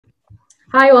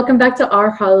Hi, welcome back to Our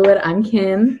Hollywood. I'm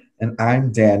Kim. And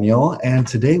I'm Daniel, and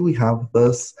today we have with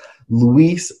us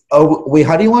Luis. Oh, wait,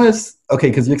 how do you want to? Okay,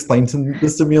 because you explained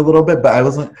this to me a little bit, but I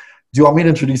wasn't. Do you want me to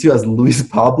introduce you as Luis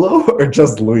Pablo or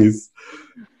just Luis?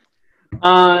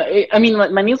 My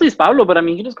name's Luis Pablo, but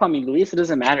you can just call me Luis. It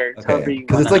doesn't matter. It's Okay, however you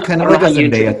because it's like wanna. kind I of don't know like a how you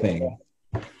Zendaya introduce. thing.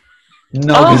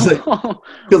 No, Oh,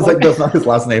 because like okay. that's not his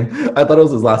last name. I thought it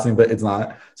was his last name, but it's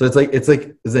not. So it's like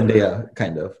Zendaya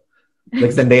kind of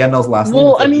like Zendaya knows last name.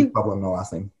 Well, It's like Luis Pablo no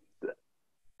last name.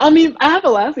 I have a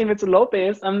last name. It's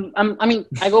Lopez.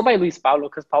 I go by Luis Pablo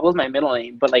because Pablo's my middle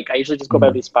name, but like I usually just go by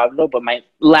Mhm. Luis Pablo. But my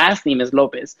last name is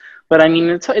Lopez. But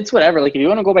it's whatever. Like if you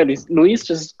want to go by Luis,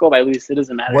 just go by Luis. It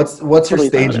doesn't matter. What's your Totally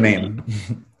fine with stage everything.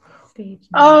 name? Stage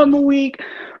name. Week.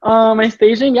 My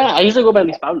stage name, yeah, I usually go by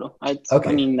Luis Pablo.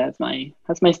 Okay. That's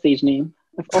my stage name.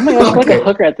 Oh my gosh, I feel like a Okay.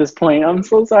 hooker at this point. I'm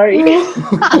so sorry.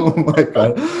 Oh my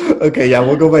god. Okay, yeah,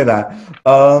 we'll go by that.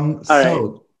 All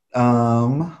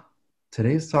right.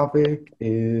 Today's topic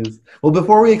is well,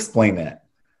 before we explain it,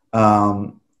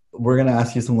 we're gonna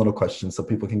ask you some little questions so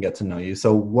people can get to know you.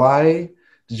 So why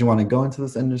did you want to go into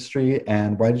this industry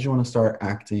and why did you want to start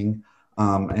acting?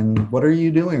 And what are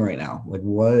you doing right now? Like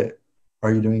what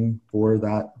are you doing for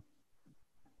that?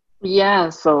 Yeah,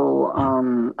 so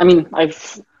I'm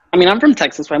from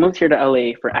Texas, so I moved here to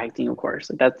LA for acting, of course.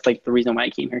 That's like the reason why I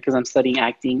came here because I'm studying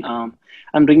acting.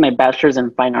 I'm doing my bachelor's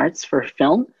in fine arts for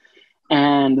film.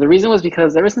 And the reason was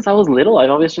because ever since I was little,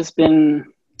 I've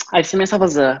seen myself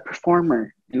as a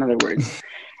performer, in other words.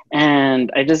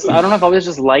 And I don't know if I always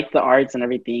just liked the arts and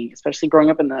everything, especially growing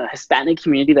up in the Hispanic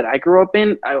community that I grew up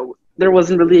in. There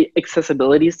wasn't really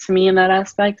accessibilities to me in that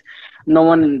aspect. No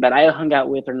one that I hung out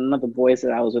with or none of the boys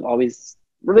that I was with always,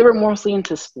 they were mostly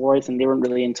into sports and they weren't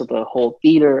really into the whole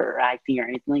theater or acting or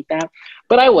anything like that.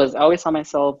 But I always saw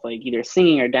myself like either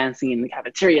singing or dancing in the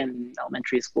cafeteria in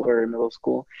elementary school or middle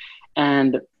school.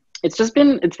 And it's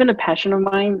been a passion of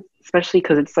mine, especially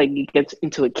because it's like you get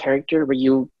into a character where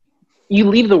you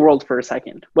leave the world for a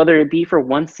second, whether it be for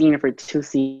one scene or for two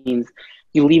scenes.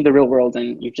 You leave the real world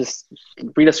and you just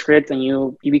read a script and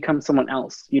you become someone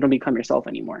else. You don't become yourself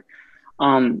anymore.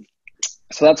 Um,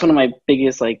 so that's one of my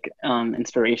biggest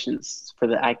inspirations for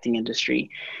the acting industry.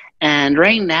 And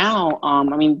right now,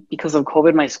 because of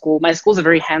COVID, my school's a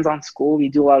very hands-on school. We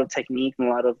do a lot of technique and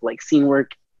a lot of like scene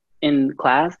work in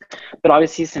class. But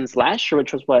obviously, since last year,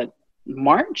 which was what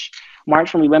March,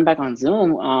 March when we went back on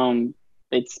Zoom,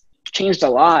 it's changed a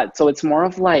lot. So it's more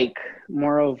of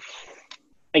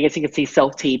I guess you could say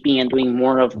self taping and doing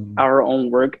more of Mhm. our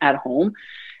own work at home.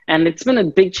 And it's been a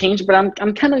big change, but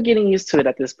I'm kind of getting used to it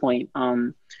at this point.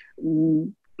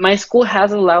 My school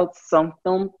has allowed some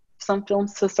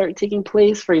films to start taking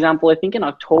place. For example, I think in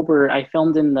October I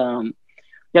filmed in the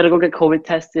you had to go get COVID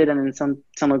tested and then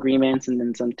some agreements and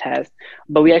then some tests.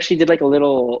 But we actually did like a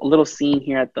little scene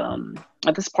here at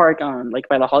this park on like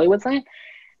by the Hollywood sign,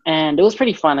 and it was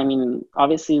pretty fun. I mean,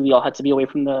 obviously, we all had to be away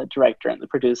from the director and the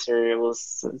producer. It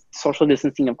was social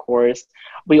distancing, of course.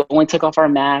 We only took off our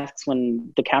masks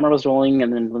when the camera was rolling,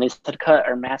 and then when they said cut,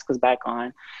 our mask was back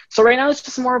on. So right now, it's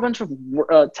just more a bunch of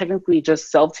technically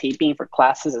just self taping for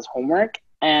classes as homework,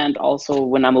 and also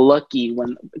when I'm lucky,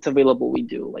 when it's available, we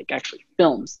do like actually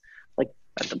films like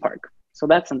at the park. So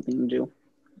that's something to do.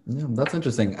 Yeah, that's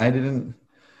interesting. I didn't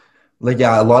like,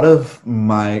 yeah, a lot of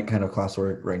my kind of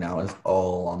classwork right now is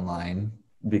all online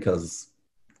because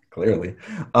clearly.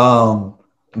 Um,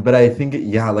 but I think,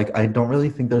 yeah, like I don't really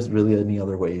think there's really any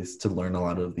other ways to learn a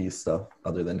lot of these stuff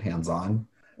other than hands-on.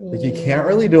 Like you can't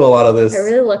really Yeah. do a lot of I this.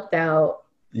 really looked out.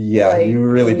 Yeah, you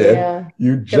really did. Yeah.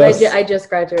 You Because just, I just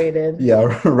graduated.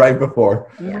 yeah, right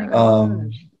before. Oh my Yeah. Um,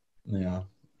 gosh. yeah.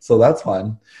 So that's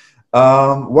fun.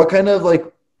 What kind of like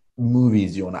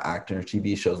movies do you want to act in or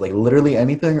TV shows? Like literally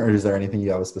anything, or is there anything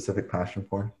you have a specific passion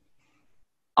for?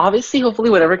 Obviously, hopefully,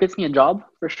 whatever gets me a job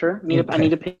for sure. I need Okay.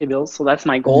 to pay bills, so that's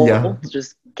my goal Yeah. to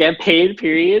just get paid.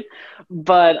 Period.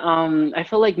 But I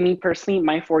feel like me personally,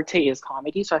 my forte is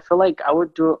comedy, so I feel like I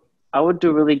would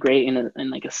do really great in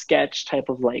like a sketch type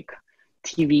of like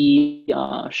TV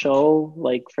show.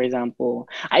 Like for example,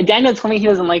 Daniel told me he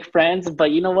doesn't like Friends,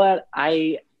 but you know what?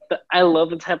 I love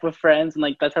the type of Friends and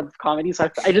like that type of comedy. So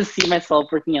I just see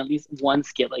myself working at least one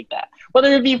skit like that,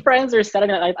 whether it be Friends or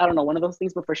Saturday Night Live, I don't know, one of those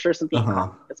things, but for sure something in Uh-huh.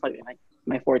 comedy. That's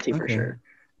my forte for Okay. sure.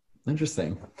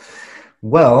 Interesting.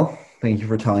 Well, thank you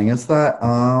for telling us that.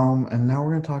 And now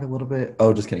we're gonna talk a little bit.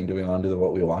 Oh, just kidding. Do we want to do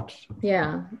what we watched?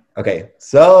 Yeah. Okay.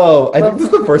 So I think this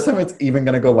is the But first time it's even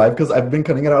gonna go live because I've been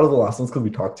cutting it out of the last ones because we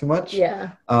talked too much.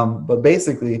 yeah. But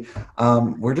basically,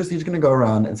 we're just each gonna go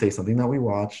around and say something that we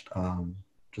watched,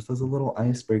 just as a little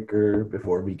icebreaker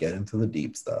before we get into the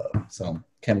deep stuff. So,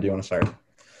 Kim, do you want to start?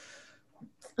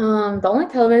 The only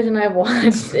television I've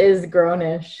watched is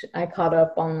Grownish. I caught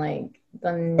up on like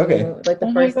the new, like the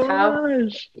Oh first my half.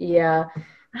 gosh. Yeah,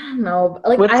 I don't know.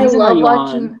 Like What I season are love you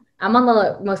watching. on? I'm on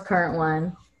the most current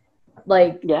one.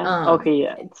 Like, Yeah. Okay.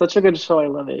 Yeah. It's such a good show. I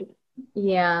love it.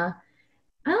 yeah.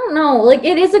 I don't know. Like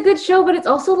it is a good show, but it's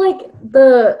also like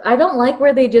I don't like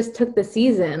where they just took the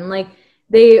season. Like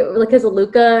they like because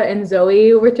Luca and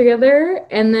Zoe were together,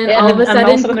 and then Yeah, all of a and all of a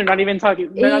sudden sudden, they're not even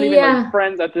talking. They're not even like yeah.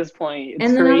 friends at this point. It's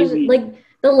And then I was just, crazy. like,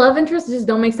 the love interests just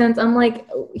don't make sense. I'm like,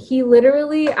 he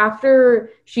literally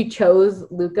after she chose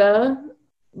Luca,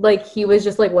 like he was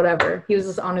just like whatever. He was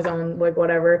just on his own, like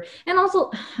whatever. And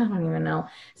also, I don't even know.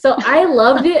 So I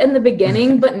loved it in the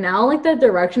beginning, but now like the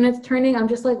direction it's turning, I'm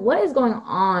just like, what is going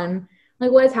on?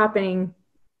 Like, what is happening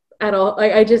at all?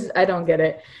 Like, I don't get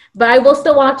it. But I will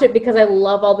still watch it because I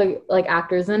love all the like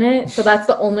actors in it. So that's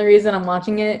the only reason I'm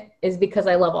watching it is because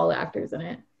I love all the actors in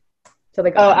it. So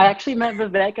like, I actually met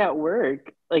Vivek at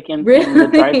work, like in the really?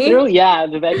 drive-through. Yeah,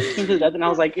 Vivek came to the drive and I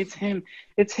was like, it's him,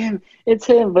 it's him, it's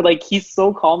him. But like, he's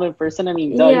so calm in person. I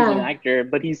mean, duh, he's an Yeah. actor,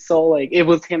 but he's so like, it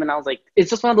was him. And I was like, it's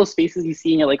just one of those faces you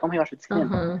see and you're like, oh my gosh, it's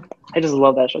him. Uh-huh. I just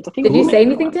love that show. It's a Did you famous say show.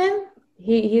 anything to him?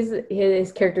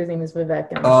 His character's name is Vivek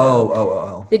in the Oh, show.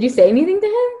 oh. Did you say anything to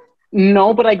him?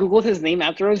 No, but I googled his name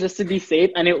afterwards just to be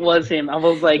safe, and it was him. I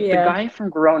was like, the Yeah. guy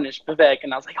from Grownish, Vivek,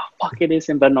 and I was like, oh fuck, it is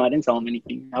him. But no, I didn't tell him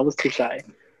anything. I was too shy.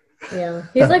 Yeah.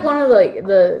 He's like one of like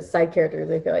the side characters,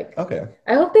 I feel like. Okay.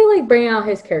 I hope they like bring out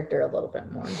his character a little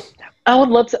bit more. I would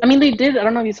love to. I mean, they did. I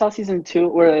don't know if you saw season 2,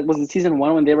 or was it season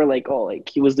 1 when they were like, oh, like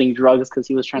he was doing drugs because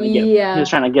he was trying to get, Yeah. he was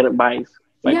trying to get it by.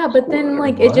 Yeah, but then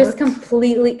like it just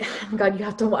completely, oh God, you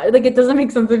have to watch. Like it doesn't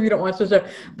make sense if you don't watch the show.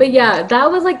 But yeah,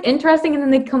 that was like interesting, and then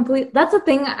they that's the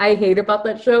thing I hate about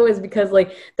that show is because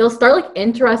like they'll start like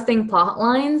interesting plot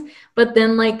lines, but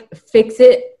then like fix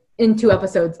it in 2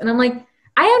 episodes, and I'm like,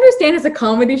 I understand it's a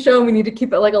comedy show and we need to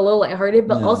keep it like a little lighthearted,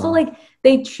 but also like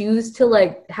they choose to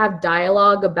like have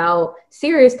dialogue about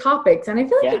serious topics, and I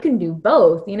feel like you can do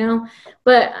both, you know.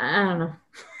 But I don't know.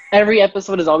 Every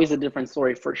episode is always a different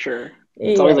story for sure.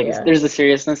 It's always like there's a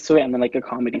seriousness to it and then like a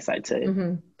comedy side to it.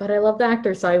 Mm-hmm. But I love the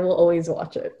actor, so I will always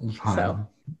watch it. Fine. So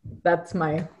that's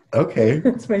my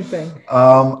that's my thing.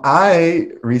 I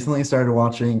recently started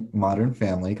watching Modern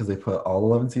Family because they put all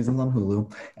 11 seasons on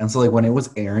Hulu, and so like when it was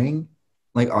airing,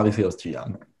 like obviously I was too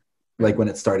young. Like when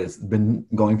it started, it's been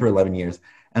going for 11 years,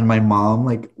 and my mom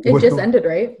like it just ended,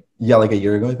 right? Yeah, like a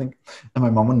year ago, I think. And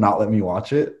my mom would not let me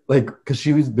watch it, like, because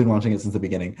she's been watching it since the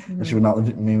beginning, and she would not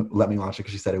let me watch it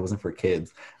because she said it wasn't for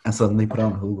kids. And so then they put it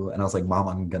on Hulu, and I was like, Mom,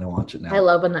 I'm gonna watch it now. I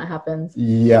love when that happens.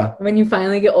 Yeah. When you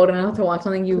finally get old enough to watch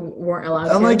something you weren't allowed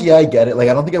to. I'm like, yeah, I get it. Like,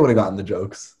 I don't think I would have gotten the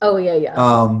jokes. Oh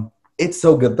yeah. It's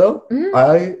so good though.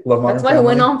 I love Modern That's why Family. it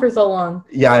went on for so long.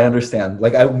 Yeah, I understand.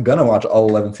 Like, I'm gonna watch all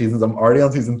 11 seasons. I'm already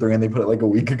on season 3, and they put it like a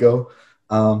week ago.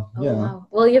 Yeah. Wow.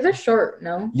 Well, yeah, they're short,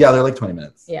 no? Yeah, they're like 20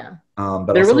 minutes. Yeah.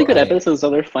 But they're really good episodes, so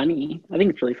they're funny. I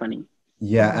think it's really funny.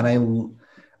 Yeah, and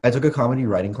I took a comedy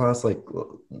writing class like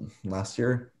last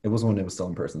year. It was when it was still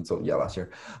in person, so yeah, last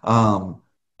year.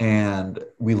 And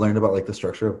we learned about like the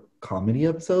structure of comedy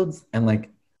episodes, and like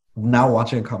now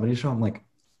watching a comedy show, I'm like,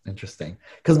 interesting,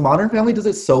 because Modern Family does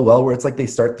it so well, where it's like they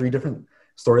start 3 different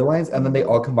storylines and then they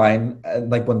all combine,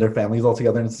 and like when their family's all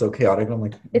together and it's so chaotic. And I'm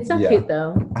like, it's so cute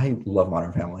though. I love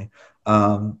Modern Family.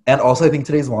 And also I think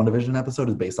today's WandaVision episode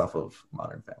is based off of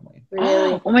Modern Family.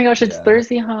 Really? Oh my gosh, it's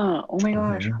Thursday, huh? Oh my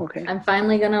gosh. Okay. I'm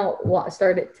finally gonna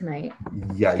start it tonight.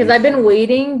 Yeah. Because I've been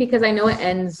waiting because I know it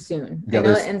ends soon. Yeah, I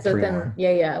know it ends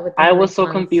within I was so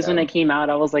confused when it came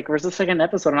out. I was like, where's the second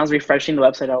episode? And I was refreshing the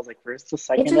website. I was like, where's the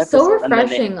second episode? It's just so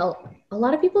refreshing. A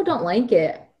lot of people don't like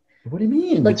it. What do you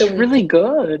mean? Like, it's really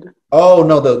good. Oh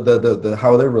no, the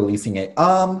how they're releasing it.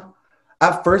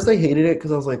 At first I hated it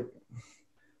because I was like,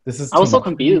 I was so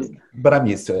confused. But I'm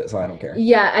used to it, so I don't care.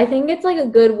 Yeah, I think it's like a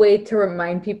good way to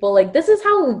remind people, like, this is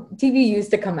how TV used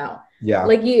to come out. Yeah.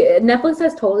 Like Netflix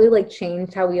has totally like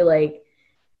changed how we like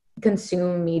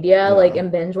consume media, like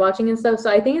and binge watching and stuff.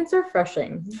 So I think it's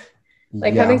refreshing.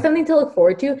 Like having something to look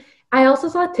forward to. I also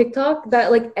saw TikTok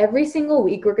that like every single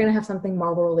week we're gonna have something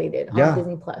Marvel related on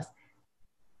Disney Plus.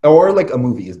 Or like a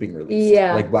movie is being released.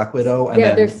 Yeah. Like Black Widow and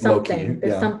then there's Loki. something.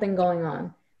 There's something going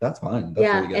on. That's fine. That's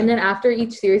really good. And then after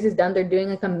each series is done, they're doing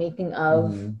like a making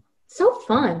of. So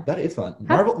fun. That is fun.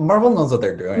 Marvel knows what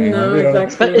they're doing. No,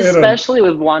 exactly. Especially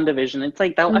with WandaVision. It's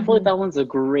like that. I feel like that one's a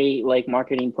great like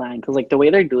marketing plan because like the way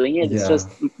they're doing it, it's just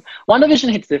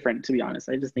WandaVision hits different. To be honest,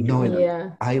 I just think.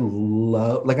 I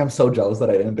love. Like, I'm so jealous that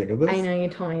I didn't think of this. I know, you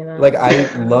told me that. Like,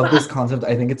 I love this concept.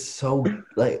 I think it's so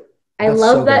like. I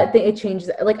love that it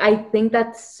changes. Like, I think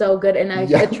that's so good, and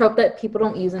a trope that people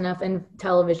don't use enough in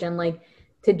television. Like,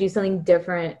 to do something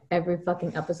different every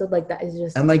fucking episode, like that is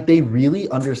just. And like they really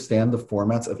understand the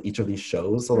formats of each of these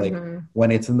shows. So like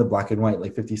when it's in the black and white,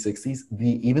 like 50s, 60s,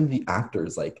 even the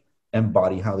actors like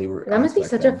embody how they were. That must be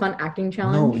such a fun acting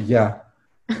challenge. No, yeah.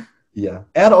 Yeah.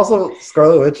 And also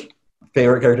Scarlet Witch,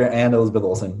 favorite character, and Elizabeth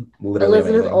Olsen. Literally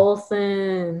Elizabeth amazing.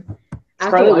 Olsen.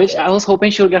 Scarlet Witch, I was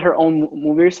hoping she would get her own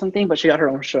movie or something, but she got her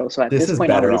own show. So at this point,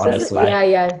 better, I'm really honestly.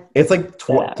 Yeah. It's like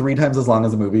 3 times as long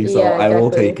as a movie, so Yeah, exactly. I will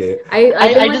take it.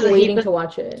 I've been just waiting to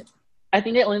watch it. I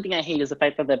think the only thing I hate is the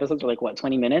fact that the episodes are like, what,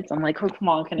 20 minutes? I'm like, oh, come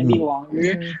on, can it be longer?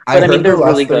 Mm-hmm. But I mean, they're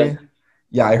really good.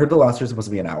 Yeah, I heard the last 3 are supposed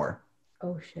to be an hour.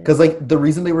 Oh, shit. Because like the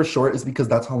reason they were short is because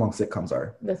that's how long sitcoms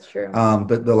are. That's true.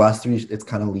 But the last 3, it's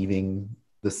kind of leaving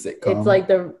the sitcom. It's like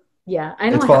I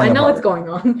know what's going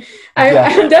on. I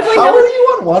definitely How know. are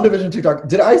you on WandaVision TikTok?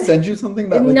 Did I send you something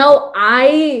that like... No,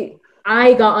 I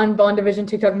got on WandaVision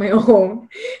TikTok my own,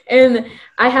 and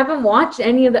I haven't watched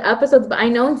any of the episodes, but I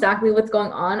know exactly what's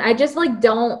going on. I just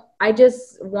I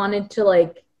just wanted to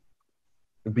like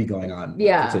be going on.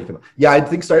 Yeah. I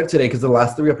think started today because the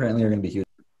last 3 apparently are going to be huge.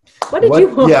 What did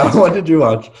you watch? Yeah, what did you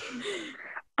watch?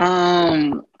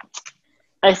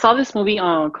 I saw this movie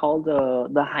called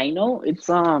The High Note. It's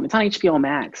on HBO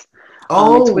Max.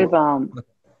 Oh, it's with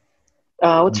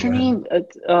what's her name?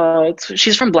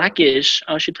 She's from Blackish.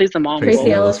 She plays the mom.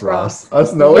 Tracy Ellis Ross.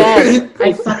 Us know it.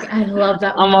 I love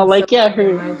that. I'm all like,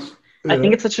 her. I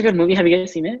think it's such a good movie. Have you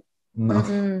guys seen it? No.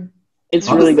 Mm-hmm. It's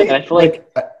honestly, really good. I feel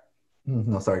like.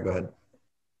 No, sorry. Go ahead.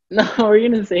 No, what were you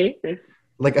gonna say?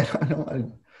 Like I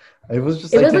don't. It was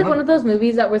just. It was like one of those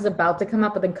movies that was about to come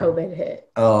out, but then COVID hit.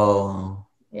 Oh.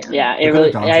 Yeah, it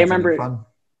really. I remember.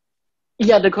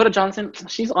 Yeah, Dakota Johnson.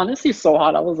 She's honestly so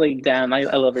hot. I was like, damn, I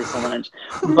love her so much.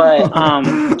 But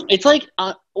it's like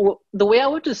the way I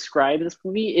would describe this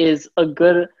movie is a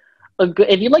good.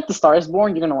 If you like The Star Is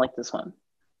Born, you're gonna like this one,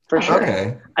 for sure.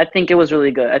 Okay. I think it was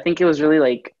really good. I think it was really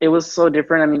like it was so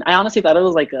different. I mean, I honestly thought it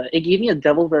was like it gave me a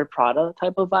Devil Wears Prada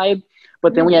type of vibe,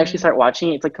 but then when you actually start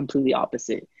watching it, it's like completely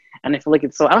opposite. And I feel like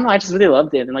it's so, I don't know, I just really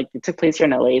loved it. And like it took place here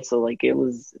in LA. So like it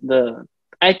was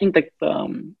I think like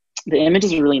the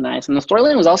images are really nice. And the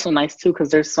storyline was also nice too, because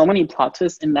there's so many plot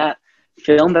twists in that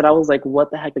film that I was like,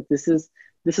 what the heck? Like this is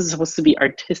supposed to be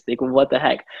artistic. What the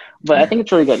heck? But I think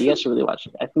it's really good. You guys should really watch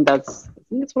it. I think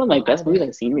it's one of my best movies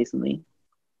I've seen recently.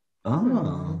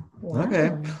 Oh, wow.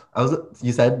 Okay.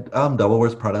 You said Devil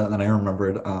Wears Prada, and then I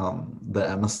remembered the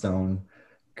Emma Stone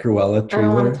Cruella trailer. I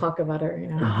don't want to talk about it right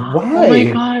now. Why? Oh my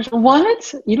gosh,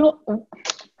 what? You don't.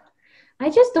 I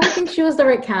just don't think she was the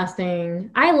right casting.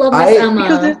 I love Miss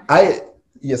Emma.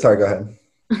 Sorry, go ahead.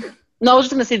 No, I was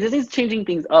just gonna say Disney's changing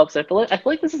things up, so I feel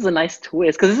like this is a nice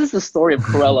twist because this is the story of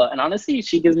Cruella, and honestly,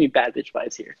 she gives me bad bitch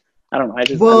vibes here. I don't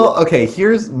know. Okay,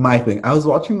 here's my thing. I was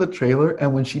watching the trailer,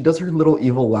 and when she does her little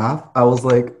evil laugh, I was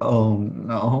like, oh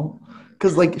no.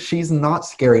 Because, like, she's not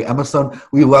scary. Emma Stone,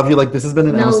 we love you. Like, this has been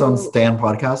an Emma Stone stan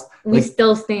podcast. We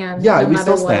still stand. Yeah, we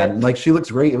still stand. Like, she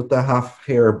looks great with the half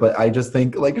hair, but I just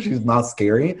think, like, she's not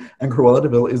scary. And Cruella de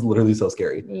Vil is literally so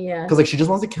scary. Yeah. Because, like, she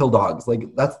just wants to kill dogs.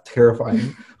 Like, that's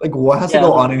terrifying. Like, what has to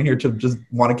go on in here to just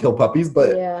want to kill puppies?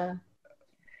 But yeah.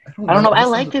 I don't know. I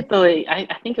liked it though.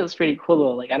 I think it was pretty cool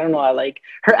though. Like I don't know. I like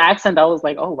her accent. I was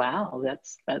like, oh wow,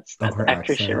 that's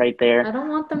actress shit right there. I don't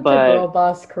want them to girl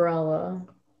boss Cruella.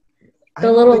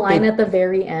 The little line at the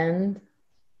very end.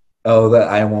 Oh, that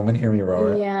I am woman, hear me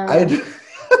roar. Yeah. I'm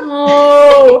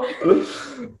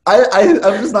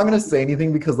just not gonna say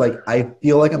anything because like I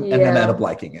feel like I'm gonna end up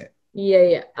liking it.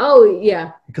 Yeah. Oh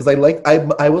yeah. Because I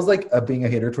was like being a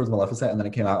hater towards Maleficent, and then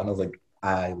it came out, and I was like,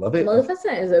 I love it.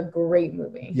 Maleficent is a great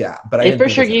movie. Yeah, but it for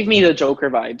sure gave me the Joker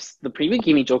vibes. The preview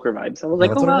gave me Joker vibes. I was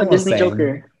like, oh wow, Disney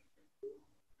Joker.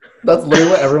 That's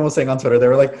literally what everyone was saying on Twitter. They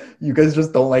were like, you guys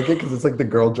just don't like it because it's like the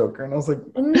girl Joker. And I was like,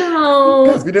 no.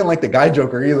 Because we didn't like the guy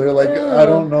Joker either. Like, I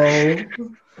don't know.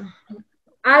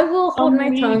 I will hold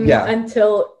my tongue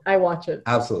until I watch it.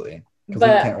 Absolutely. Because we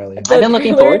can't really. I've been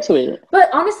looking forward to it. But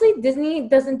honestly, Disney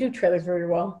doesn't do trailers very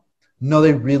well. No,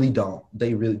 they really don't.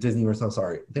 Disney, we're so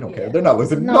sorry. They don't care. They're not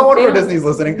listening. No one for Disney's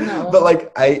listening. No. But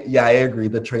like, I agree.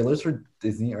 The trailers for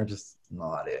Disney are just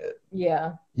not it.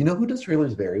 Yeah. You know who does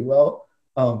trailers very well?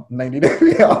 90 Day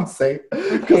Fiancé.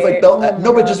 Because like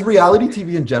but just reality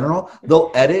TV in general,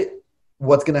 they'll edit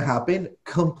what's gonna happen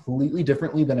completely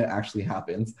differently than it actually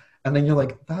happens. And then you're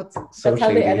like, that's so That's how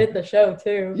shady. they edit the show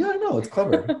too. Yeah, I know, it's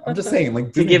clever. I'm just saying,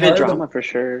 like to give it drama for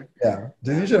sure. Yeah.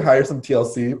 Disney should hire some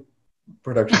TLC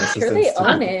production assistants. Sure, they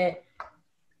own it.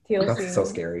 TLC. That's so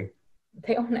scary.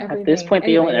 They own everything. At this point,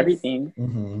 they own everything.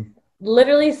 Mm-hmm.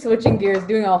 Literally switching gears,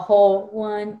 doing a whole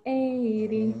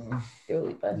 180.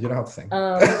 You don't have to sing.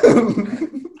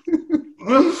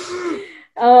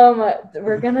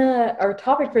 Our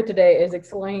topic for today is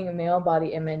explaining male body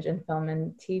image in film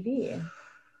and TV.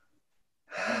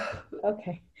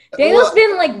 Okay. Daniel's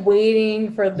been like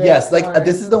waiting for this. Yes, like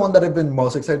this is the one that I've been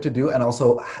most excited to do, and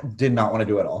also did not want to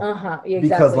do at all. Exactly.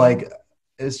 Because like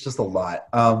it's just a lot.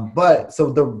 But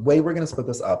so the way we're gonna split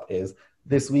this up is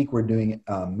this week we're doing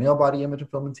male body image in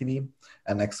film and TV,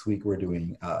 and next week we're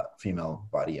doing female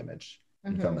body image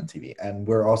in film and TV. And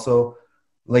we're also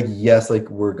like, yes, like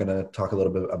we're gonna talk a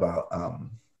little bit about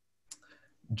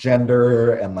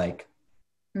gender and like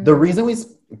the reason do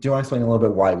you want to explain a little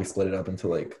bit why we split it up into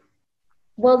like?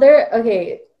 Well,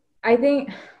 I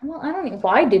think, well, I don't know.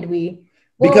 Why did we?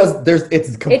 Well, because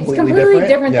it's completely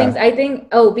different things. I think,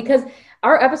 because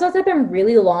our episodes have been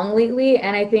really long lately.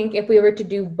 And I think if we were to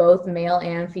do both male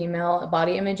and female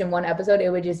body image in one episode,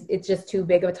 it's just too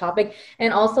big of a topic.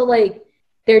 And also like,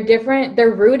 they're different.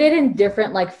 They're rooted in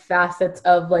different like facets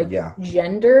of like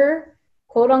gender,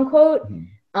 quote unquote.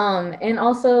 And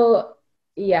also,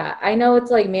 yeah, I know it's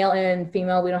like male and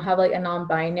female. We don't have like a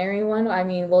non-binary one. I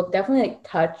mean, we'll definitely like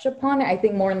touch upon it. I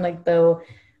think more in like the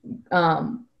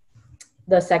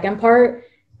second part.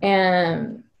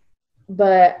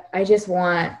 But I just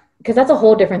want, because that's a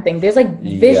whole different thing. There's like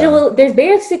visual. There's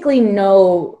basically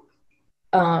no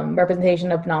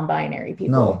representation of non-binary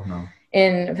people. No.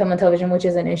 In film and television, which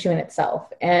is an issue in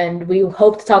itself. And we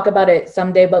hope to talk about it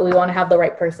someday, but we want to have the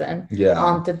right person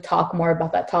to talk more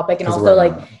about that topic and also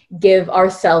like give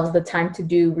ourselves the time to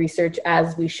do research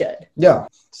as we should. Yeah.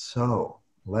 So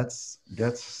let's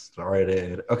get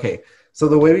started. Okay. So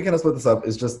the way we kind of split this up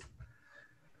is just,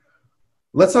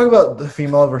 let's talk about the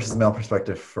female versus male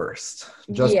perspective first,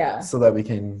 just so that we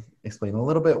can explain a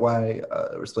little bit why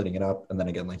we're splitting it up. And then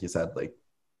again, like you said, like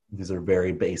these are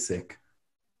very basic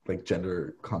like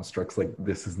gender constructs. Like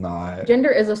this is not,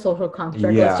 gender is a social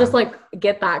construct. Let's just like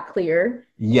get that clear.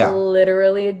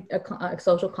 Literally a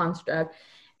social construct,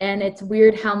 and it's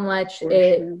weird how much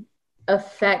it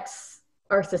affects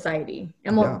our society,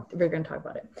 and we're going to talk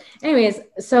about it anyways.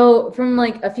 So from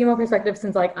like a female perspective,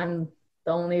 since like I'm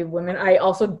the only woman, I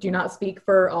also do not speak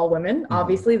for all women.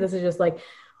 Obviously this is just like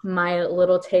my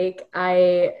little take.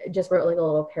 I just wrote like a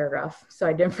little paragraph, so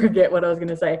I didn't forget what I was going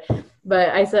to say. But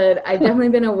I said, I've definitely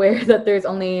been aware that there's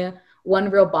only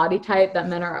one real body type that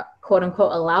men are quote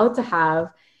unquote allowed to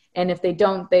have. And if they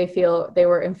don't, they feel they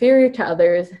were inferior to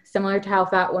others, similar to how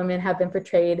fat women have been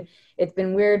portrayed. It's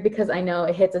been weird because I know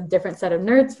it hits a different set of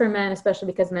nerves for men, especially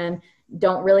because men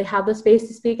don't really have the space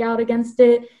to speak out against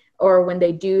it. Or when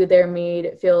they do, they're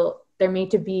made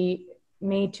to be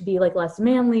like less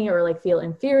manly or like feel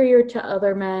inferior to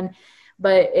other men.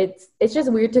 But it's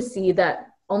just weird to see that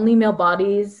the only male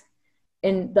bodies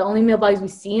we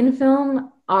see in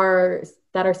film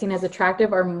that are seen as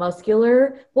attractive are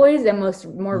muscular boys, and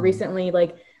more recently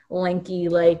like lanky,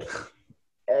 like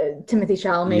Timothée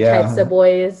Chalamet types of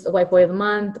boys, white boy of the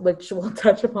month, which we'll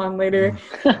touch upon later.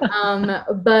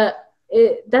 But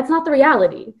that's not the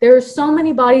reality. There are so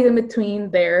many bodies in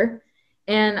between there.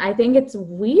 And I think it's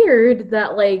weird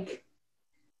that like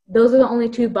those are the only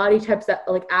two body types that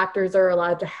like actors are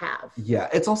allowed to have. Yeah,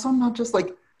 it's also not just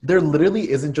like, there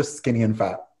literally isn't just skinny and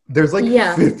fat. There's like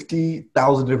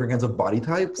 50,000 different kinds of body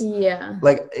types. Yeah.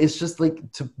 Like it's just like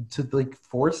to like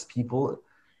force people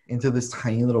into this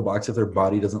tiny little box if their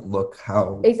body doesn't look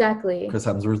how exactly Chris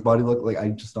Hemsworth's body look. Like I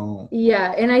just don't.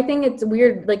 Yeah, and I think it's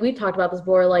weird. Like we talked about this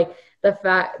before. Like the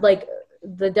fat, like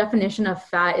the definition of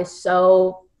fat is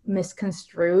so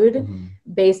misconstrued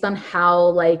based on how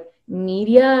like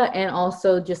media and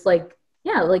also just like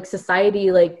like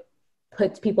society like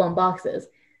puts people in boxes.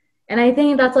 And I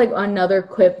think that's like another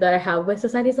quip that I have with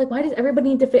society. It's like, why does everybody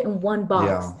need to fit in one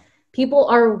box? People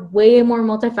are way more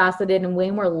multifaceted and way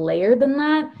more layered than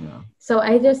that. So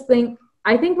I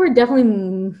think we're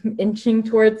definitely inching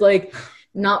towards like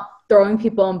not throwing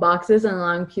people in boxes and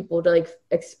allowing people to like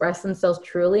express themselves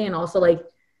truly and also like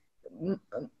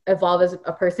evolve as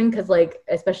a person. Because like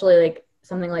especially like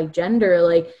something like gender,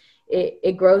 like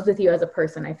it grows with you as a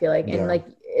person, I feel like. And like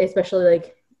especially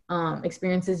like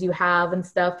experiences you have and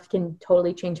stuff can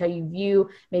totally change how you view.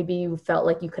 Maybe you felt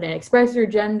like you couldn't express your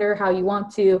gender how you want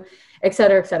to, et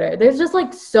cetera, et cetera. There's just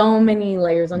like so many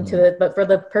layers onto it. But for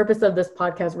the purpose of this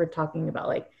podcast, we're talking about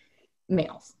like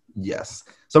males. Yes.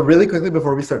 So really quickly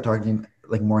before we start talking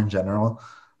like more in general,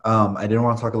 I did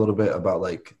want to talk a little bit about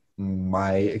like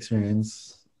my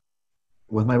experience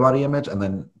with my body image, and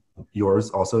then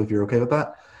yours also, if you're okay with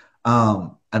that.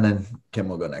 And then Kim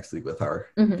will go next week with our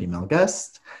female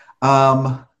guest.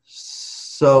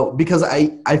 So because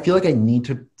I feel like I need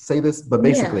to say this, but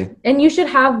basically. And you should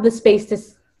have the space to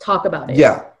talk about it.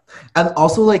 Yeah. And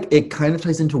also, like, it kind of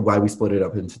ties into why we split it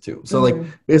up into two. So, like,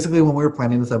 basically, when we were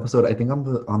planning this episode, I think on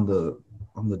the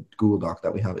Google Doc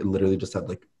that we have, it literally just had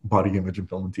like body image and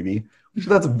film and TV, which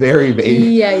that's very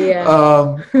vague.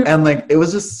 Yeah. And like it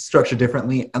was just structured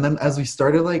differently. And then as we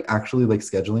started like actually like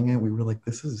scheduling it, we were like,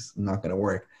 this is not gonna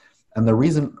work. And the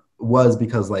reason was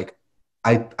because like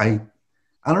I don't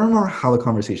remember how the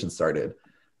conversation started,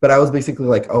 but I was basically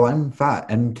like, oh, I'm fat.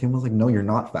 And Kim was like, no, you're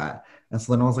not fat. And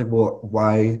so then I was like, well,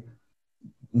 why?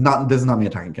 Not this is not me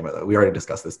attacking Kim, though. We already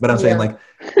discussed this, but I'm saying like,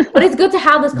 but it's good to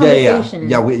have this conversation.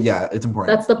 Yeah, it's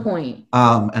important. That's the point.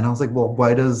 And I was like, well,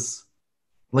 why does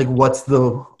like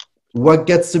what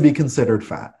gets to be considered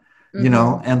fat, you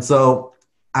know? And so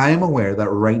I am aware that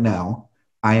right now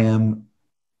I am,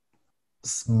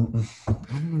 I don't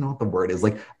even know what the word is.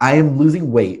 Like I am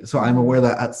losing weight, so I'm aware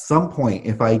that at some point,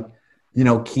 if I, you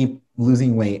know, keep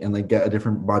losing weight and like get a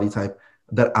different body type,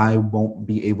 that I won't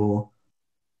be able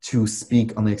to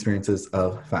speak on the experiences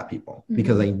of fat people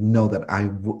because I know that I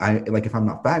like if I'm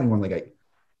not fat anymore, like I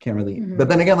can't really. But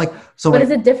then again, like so. But it's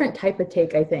a different type of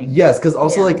take, I think. Yes, because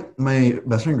also like my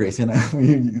best friend Gracie and I, we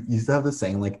used to have this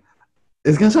saying like,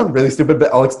 it's gonna sound really stupid,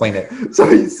 but I'll explain it. So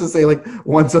I used to say like,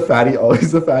 once a fatty,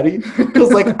 always a fatty,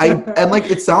 because like and like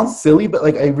it sounds silly, but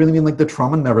like I really mean like the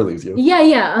trauma never leaves you.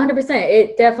 Yeah, 100%.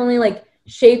 It definitely like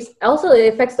shapes. Also,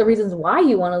 it affects the reasons why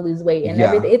you want to lose weight and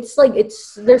everything. It's like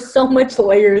there's so much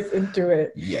layers into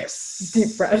it. Yes.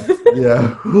 Deep breath.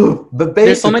 Yeah. But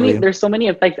basically, there's so many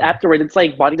effects afterward. It's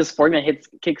like body dysphoria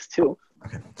kicks too.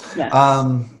 Okay. Yeah.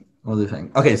 What was I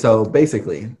saying? Okay, so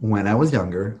basically, when I was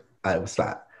younger, I was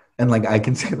fat. And like I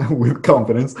can say that with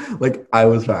confidence, like I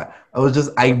was fat.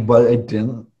 But I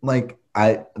didn't like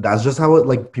that's just how it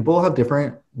like people have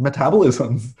different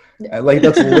metabolisms. Like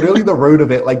that's literally the root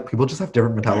of it. Like people just have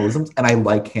different metabolisms, and I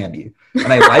like candy,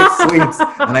 and I like sweets,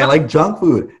 and I like junk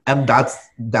food, and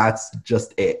that's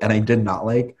just it. And I did not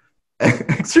like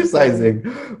exercising.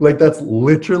 Like that's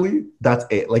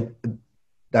it. Like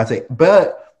that's it.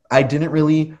 But I didn't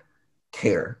really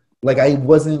care. Like I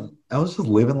was just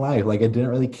living life. Like I didn't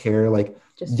really care. Like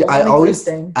I always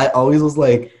was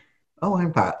like, oh,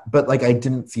 I'm fat. But like I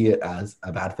didn't see it as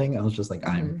a bad thing. I was just like,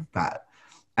 I'm fat.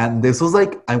 And this was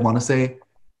like, I want to say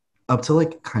up to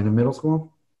like kind of middle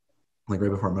school, like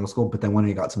right before middle school. But then when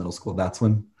I got to middle school, that's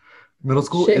when middle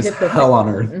school is hell on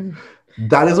earth.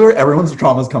 That is where everyone's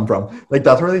traumas come from. Like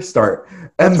that's where they start.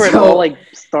 And that's where it all like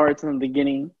starts in the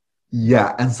beginning.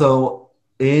 Yeah. And so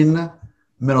in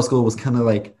middle school was kind of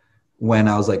like when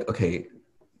I was like, okay,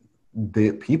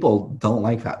 the people don't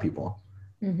like fat people.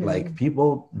 Like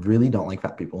people really don't like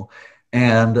fat people.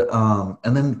 And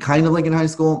then kind of like in high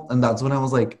school, and that's when I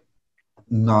was like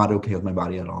not okay with my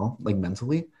body at all, like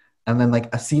mentally. And then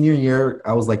like a senior year,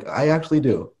 I was like, I actually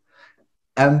do.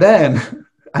 And then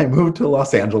I moved to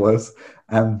Los Angeles,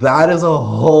 and that is a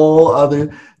whole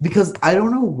other, because I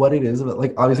don't know what it is, but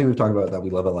like obviously we've talked about that we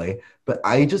love LA, but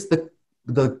I just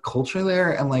the culture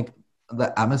there and like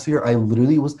the atmosphere, I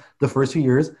literally was the first 2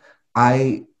 years,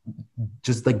 I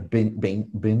just like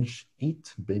binge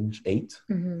ate.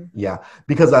 Yeah,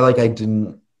 because I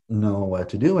didn't know what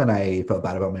to do and I felt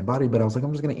bad about my body, but I was like,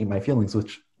 I'm just gonna eat my feelings,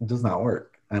 which does not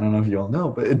work. I don't know if you all know,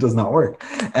 but it does not work.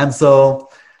 And so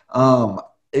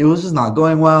it was just not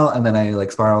going well, and then I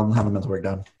like spiraled and had my mental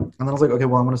breakdown, and then I was like, okay,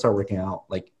 well, I'm gonna start working out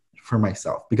like for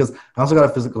myself, because I also got a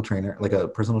physical trainer, like a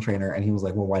personal trainer, and he was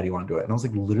like, well, why do you want to do it? And I was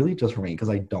like, literally just for me, because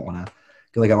I don't want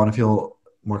to, like I want to feel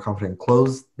more confident in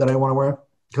clothes that I want to wear,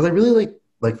 because I really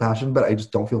like fashion, but I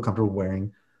just don't feel comfortable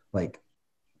wearing like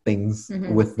things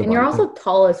with the and you're also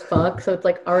tall as fuck, so it's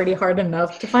like already hard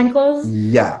enough to find clothes.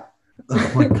 Yeah.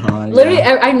 Oh my god. Literally,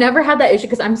 yeah. I never had that issue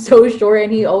because I'm so short,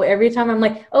 and every time I'm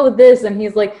like, oh, this, and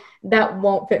he's like, that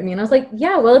won't fit me, and I was like,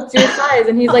 yeah, well, it's your size,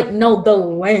 and he's like, no, the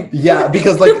length. Yeah,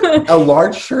 because like a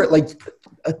large shirt, like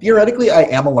theoretically I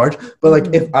am a large, but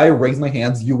like if I raise my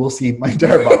hands, you will see my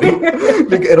entire body.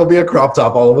 Like it'll be a crop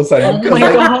top all of a sudden. Oh my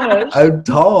gosh. I'm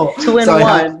tall. 2 in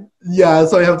 1.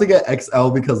 So I have to get XL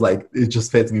because like it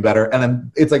just fits me better, and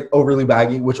then it's like overly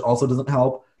baggy, which also doesn't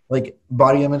help like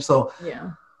body image. So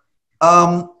yeah.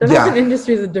 The fashion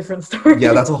industry is a different story.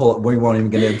 Yeah, that's a whole, we won't even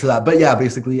get into that. But yeah,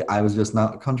 basically I was just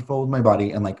not comfortable with my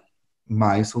body, and like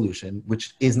my solution,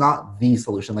 which is not the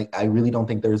solution, like I really don't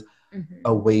think there's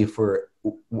a way for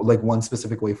like one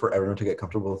specific way for everyone to get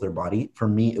comfortable with their body. For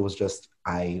me, it was just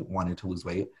I wanted to lose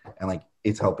weight, and like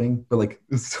it's helping, but like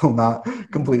it's still not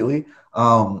completely.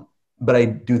 But I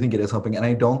do think it is helping, and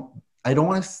I don't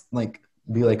want to like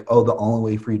be like, oh, the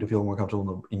only way for you to feel more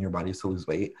comfortable in your body is to lose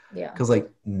weight. Yeah. Because like,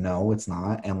 no, it's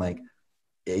not. And like,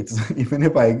 it's even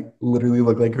if I literally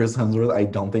look like Chris Hemsworth, I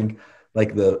don't think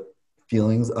like the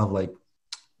feelings of like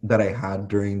that I had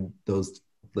during those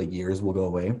like years will go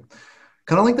away.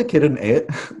 Kind of like the kid in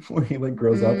It, where he like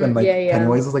grows up and like Yeah.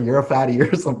 Pennywise is like, you're a fatty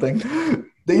or something.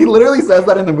 He literally says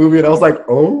that in the movie, and I was like,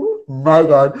 oh my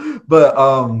god. But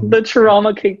The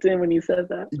trauma kicked in when he said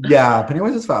that. yeah,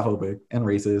 Pennywise is fat phobic and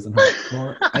racist and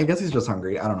well, I guess he's just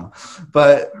hungry. I don't know.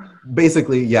 But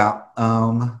basically, yeah,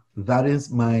 that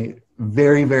is my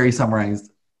very, very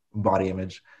summarized body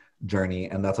image journey.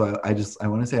 And that's why I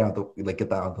want to say out the like get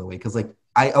that out of the way. Cause like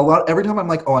every time I'm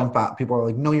like, oh, I'm fat, people are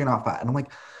like, no, you're not fat. And I'm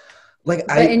like but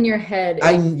in your head,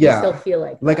 you still feel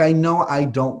like that. Like I know I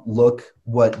don't look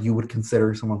what you would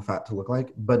consider someone fat to look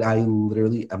like, but I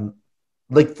literally am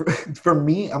like for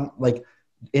me, I'm like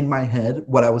in my head,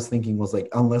 what I was thinking was like,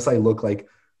 unless I look like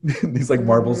these like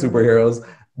Marvel superheroes,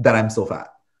 then I'm still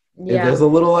fat. Yeah. If there's a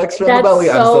little extra in the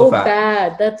belly, I'm still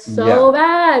fat. That's so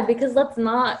bad because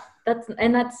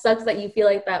and that sucks that you feel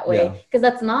like that way because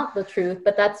that's not the truth,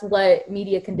 but that's what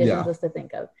media conditions us to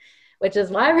think of, which is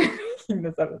why we're making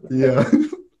this episode. Yeah.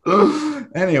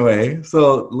 Anyway,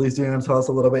 so Lisa, you want to tell us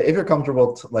a little bit, if you're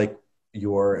comfortable, like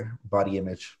your body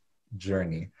image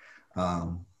journey, as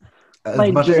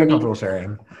much as you're comfortable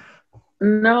sharing.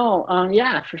 No,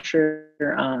 yeah, for sure.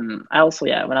 I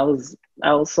actually, it's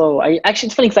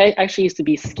funny because I actually used to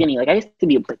be skinny. Like I used to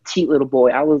be a petite little boy.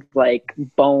 I was like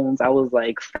bones. I was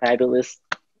like fabulous,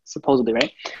 supposedly,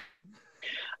 right?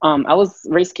 I was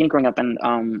very skinny growing up, and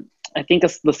I think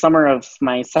it's the summer of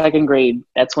my second grade.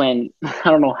 That's when I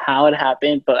don't know how it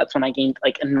happened, but that's when I gained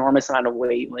like enormous amount of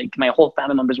weight. Like my whole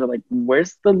family members were like,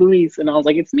 "Where's the Luis?" And I was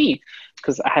like, "It's me,"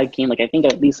 because I had gained like I think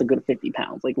at least a good 50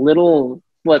 pounds. Like little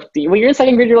when you're in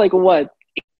second grade, you're like what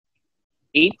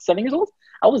 8, 7 years old?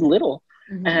 I was little.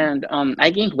 Mm-hmm. And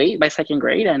I gained weight by second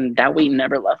grade, and that weight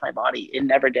never left my body. It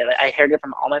never did. I heard it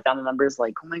from all my family members,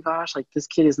 like, oh my gosh, like this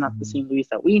kid is not the same Luis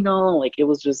that we know. Like it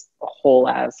was just a whole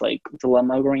ass like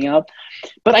dilemma growing up.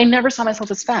 But I never saw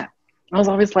myself as fat. I was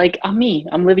always like, I'm me.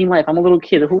 I'm living life. I'm a little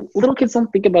kid. Little kids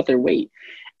don't think about their weight.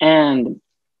 And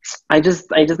I just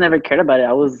never cared about it.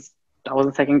 I was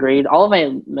in second grade. All of my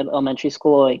elementary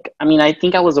school, like, I mean, I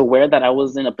think I was aware that I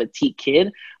wasn't a petite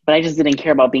kid, but I just didn't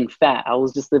care about being fat. I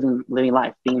was just living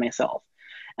life, being myself.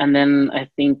 And then I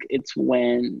think it's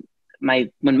when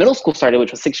middle school started, which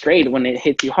was sixth grade, when it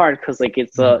hits you hard, because like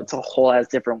it's a whole ass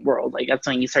different world. Like that's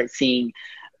when you start seeing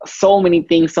so many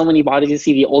things, so many bodies. You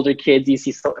see the older kids, you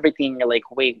see everything. And you're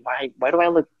like, wait, why do I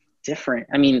look different?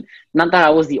 I mean, not that I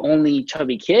was the only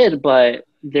chubby kid, but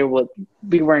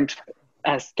we weren't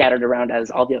as scattered around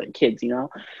as all the other kids, you know?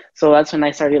 So that's when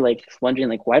I started like wondering,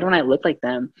 like, why don't I look like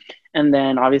them? And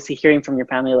then obviously hearing from your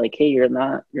family, like, hey, you're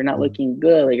not looking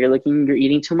good. Like you're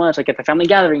eating too much. Like at the family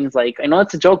gatherings, like, I know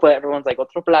it's a joke, but everyone's like,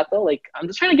 otro plato? Like, I'm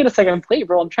just trying to get a second plate,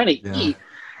 bro. I'm trying to eat.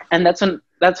 And that's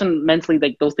when mentally,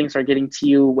 like, those things start getting to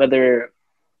you, whether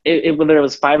it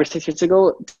was 5 or 6 years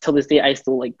ago, till this day, I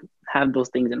still like have those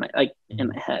things in my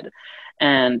head.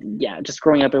 And yeah, just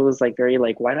growing up, it was like very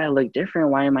like, why do I look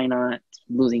different? Why am I not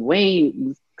losing weight,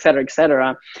 et cetera, et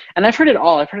cetera. And I've heard it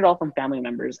all from family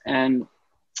members. And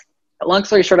long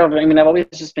story short of, I mean, I've always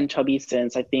just been chubby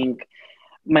since I think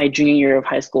my junior year of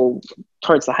high school,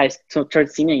 towards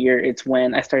senior year, it's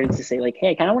when I started to say like, hey,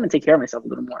 I kind of want to take care of myself a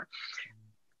little more.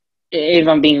 If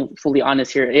I'm being fully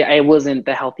honest here, I wasn't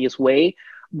the healthiest way,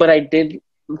 but I did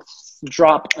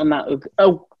drop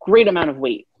a great amount of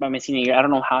weight by my senior year. I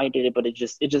don't know how I did it, but it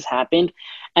just happened.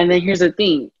 And then here's the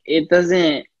thing: it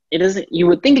doesn't. You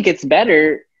would think it gets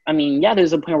better. I mean, yeah,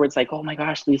 there's a point where it's like, oh my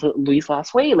gosh, Luis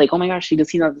lost weight. Like, oh my gosh,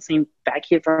 he's not the same fat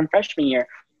kid from freshman year.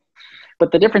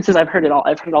 But the difference is, I've heard it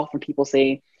all from people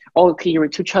say, oh, okay, you were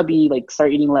too chubby. Like,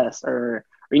 start eating less, or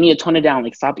you need to tone it down.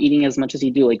 Like, stop eating as much as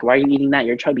you do. Like, why are you eating that?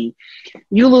 You're chubby.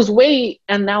 You lose weight,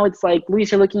 and now it's like,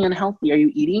 Luis, you're looking unhealthy. Are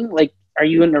you eating? Like, are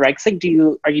you anorexic?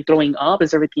 Are you throwing up?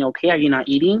 Is everything okay? Are you not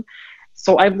eating?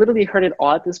 So I've literally heard it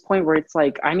all at this point where it's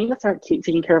like, I need to start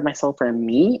taking care of myself for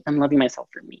me and loving myself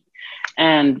for me.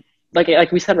 And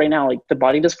like we said right now, like the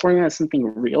body dysphoria is something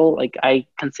real. Like I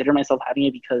consider myself having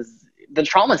it because the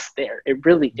trauma's there. It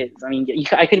really is. I mean,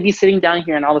 I could be sitting down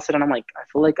here and all of a sudden I'm like, I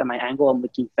feel like at my angle I'm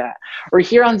looking fat. Or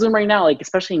here on Zoom right now, like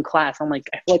especially in class, I'm like,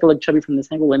 I feel like I look chubby from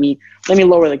this angle. Let me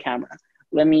lower the camera.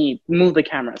 Let me move the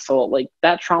camera. So like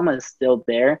that trauma is still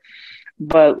there.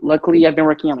 But luckily I've been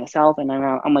working on myself, and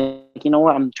I'm like, you know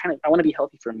what? I want to be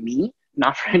healthy for me,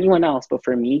 not for anyone else, but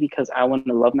for me, because I want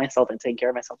to love myself and take care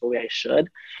of myself the way I should.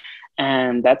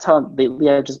 And that's how lately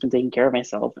I've just been taking care of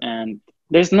myself. And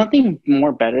there's nothing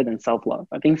more better than self-love.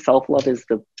 I think self-love is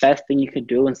the best thing you could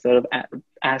do instead of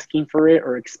asking for it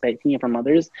or expecting it from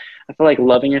others. I feel like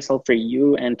loving yourself for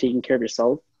you and taking care of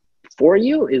yourself for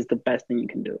you is the best thing you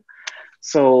can do.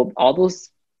 So all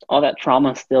all that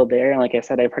trauma is still there. And like I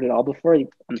said, I've heard it all before.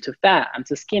 I'm too fat. I'm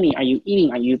too skinny. Are you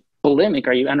eating? Are you bulimic?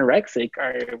 Are you anorexic?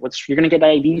 You're gonna get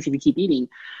diabetes if you keep eating.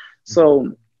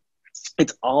 So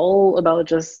it's all about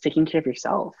just taking care of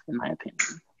yourself, in my opinion.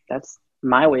 That's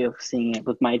my way of seeing it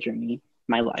with my journey,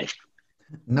 my life.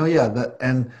 No, yeah,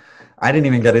 and I didn't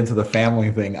even get into the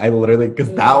family thing. I literally,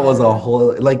 because that was a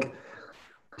whole, like,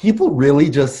 people really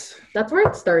just... That's where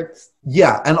it starts.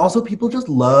 Yeah, and also people just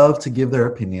love to give their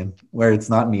opinion where it's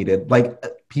not needed. Like,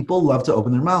 people love to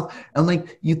open their mouth. And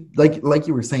like you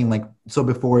were saying, like, so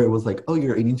before it was like, oh,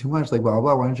 you're eating too much, like, blah,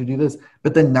 blah, why don't you do this?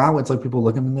 But then now it's like people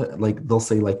look at me, like, they'll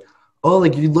say like, oh,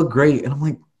 like, you look great. And I'm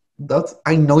like,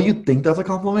 I know you think that's a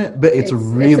compliment, but it's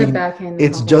really,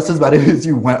 it's just as bad as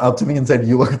you went up to me and said,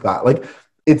 you look fat. Like,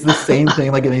 it's the same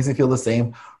thing. Like, it makes me feel the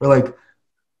same. Or like,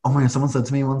 oh my God, someone said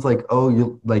to me once, like, oh,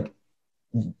 you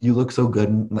look so good,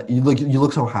 and like, you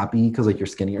look so happy because like you're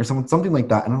skinny or something like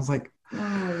that. And I was like,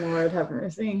 oh Lord, have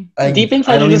mercy. Deep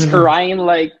inside, you're just crying.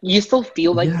 Like, you still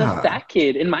feel like the fat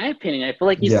kid. In my opinion, I feel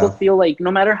like you still feel like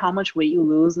no matter how much weight you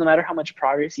lose, no matter how much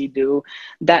progress you do,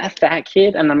 that fat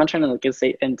kid. And I'm not trying to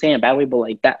say in a bad way, but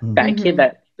like that fat kid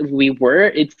that we were,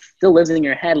 it still lives in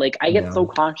your head. Like, I get so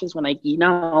conscious when I eat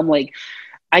now. I'm like,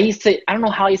 I don't know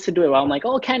how I used to do it. Well, I'm like,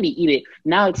 oh, candy, eat it.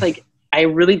 Now it's like, I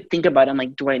really think about it. I'm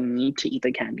like, do I need to eat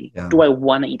the candy? Yeah. Do I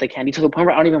want to eat the candy? To the point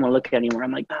where I don't even want to look at it anymore.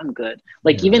 I'm like, I'm good.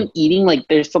 Like, even eating, like,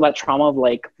 there's still that trauma of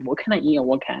like, what can I eat and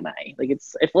what can't I? Like,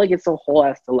 I feel like it's a whole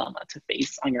ass dilemma to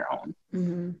face on your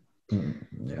own.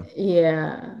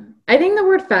 Yeah. I think the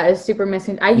word fat is super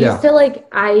missing. I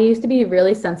used to be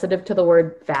really sensitive to the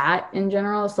word fat in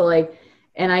general. So like,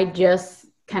 and I just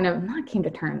kind of not came to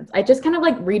terms. I just kind of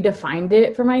like redefined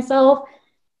it for myself.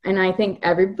 And I think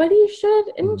everybody should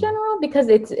in general, because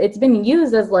it's been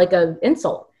used as like an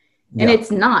insult, and it's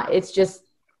not. It's just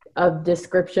a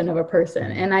description of a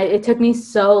person. And it took me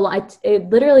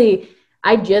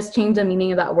I just changed the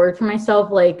meaning of that word for myself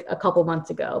like a couple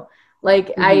months ago.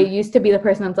 Like I used to be the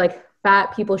person that's like,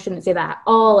 fat people shouldn't say that at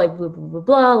all, like blah, blah, blah,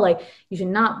 blah. Like you should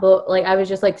not, but like I was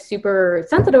just like super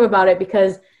sensitive about it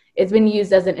because it's been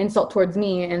used as an insult towards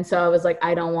me. And so I was like,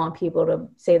 I don't want people to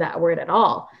say that word at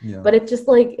all. But it's just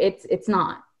like, it's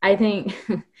not. I think,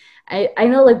 I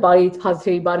know like body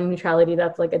positivity, body neutrality,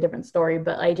 that's like a different story.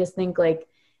 But I just think like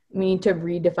we need to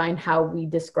redefine how we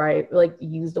describe, like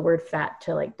use the word fat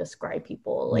to like describe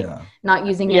people, like not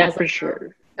using it as for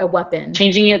sure a weapon.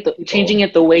 Changing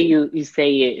it the way you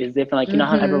say it is different. Like, you know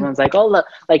how everyone's like, oh, look,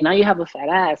 like now you have a fat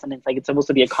ass, and it's like it's supposed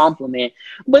to be a compliment,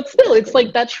 but still it's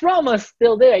like that trauma's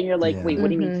still there, and you're like, wait, what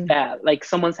do you mean fat? Like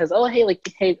someone says, oh, hey,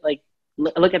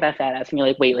 look at that fat ass, and you're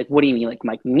like, wait, like what do you mean?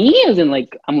 Like me as in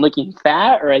like I'm looking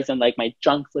fat, or as in like my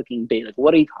junk's looking big? Like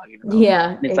what are you talking about? Yeah,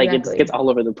 and it's like it gets all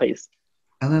over the place.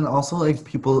 And then also like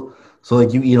people, so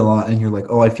like you eat a lot and you're like,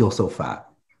 oh, I feel so fat.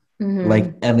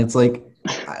 Like, and it's like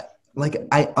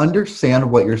I understand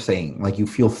what you're saying. Like you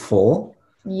feel full.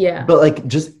 Yeah. But like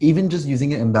just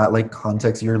using it in that like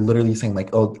context, you're literally saying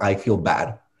like, oh, I feel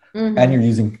bad. And you're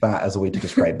using fat as a way to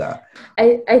describe that.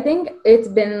 I think it's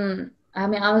been, I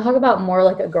mean, I'll talk about more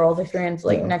like a girl's experience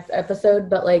like next episode,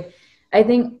 but like I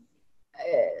think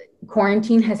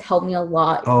quarantine has helped me a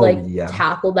lot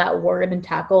tackle that word and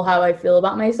tackle how I feel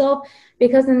about myself,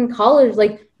 because in college,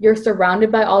 like you're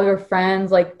surrounded by all your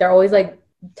friends, like they're always like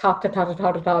talk,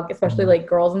 especially like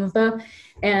girls and stuff,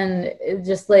 and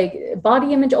just like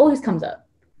body image always comes up,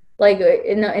 like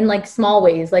in like small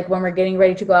ways, like when we're getting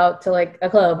ready to go out to like a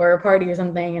club or a party or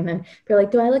something, and then they're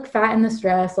like, do I look fat in this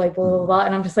dress, like blah blah blah,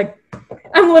 and I'm just like,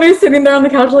 I'm literally sitting there on the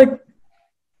couch like,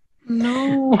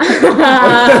 no.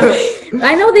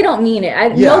 I know they don't mean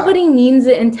it. Nobody means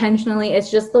it intentionally.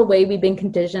 It's just the way we've been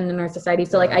conditioned in our society.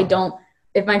 So like I don't,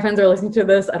 if my friends are listening to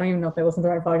this, I don't even know if they listen to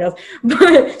my podcast,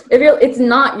 but it's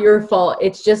not your fault.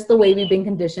 It's just the way we've been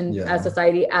conditioned as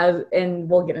society, and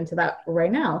we'll get into that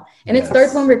right now. And it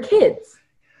starts when we're kids.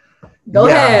 Go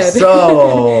ahead.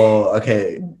 So,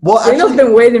 okay. Well, Daniel's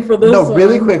been waiting for this. No,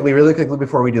 really quickly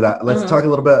before we do that, let's talk a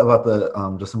little bit about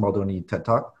the Justin Baldoni TED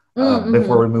Talk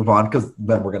before we move on, because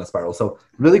then we're going to spiral. So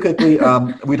really quickly,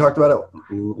 we talked about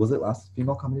it. Was it last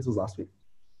Female Comedies? Was last week?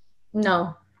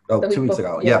 No. Oh, 2 weeks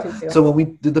ago. Yeah. 2 weeks ago. So when we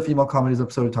did the Female Comedies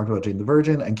episode, we talked about Jane the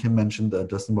Virgin, and Kim mentioned that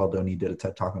Justin Baldoni did a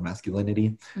TED Talk on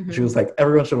masculinity. She was like,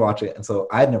 everyone should watch it. And so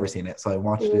I had never seen it, so I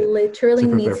watched it. Literally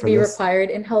needs to be required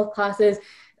in health classes.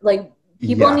 Like,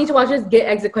 people need to watch this, get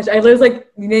exit questions. I was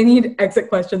like, they need exit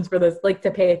questions for this, like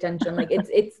to pay attention. Like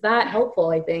it's that helpful,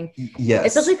 I think. Yes.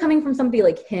 Especially coming from somebody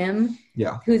like him,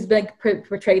 who's like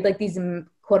portrayed like these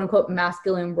quote unquote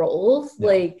masculine roles.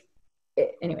 Like,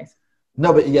 anyways.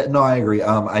 No, but yeah, no, I agree.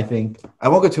 I think I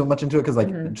won't go too much into it because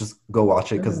just go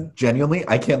watch it because genuinely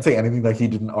I can't say anything that he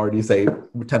didn't already say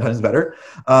 10 times better.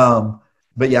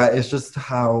 But yeah, it's just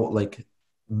how like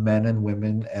men and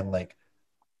women and like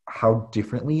how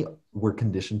differently we're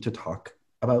conditioned to talk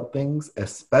about things,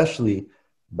 especially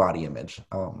body image.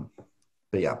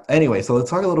 But yeah, anyway, so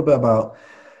let's talk a little bit about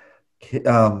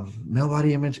male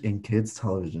body image in kids'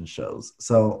 television shows.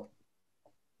 So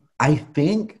I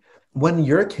think when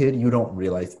you're a kid, you don't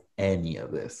realize any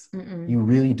of this. You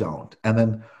really don't. And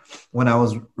then when I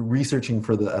was researching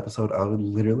for the episode, I would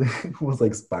literally was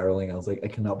like spiraling. I was like, I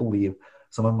cannot believe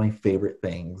some of my favorite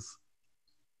things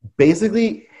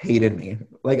basically hated me.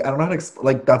 Like, I don't know how to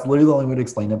like, that's literally the only way to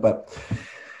explain it. But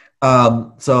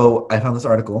so I found this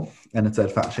article and it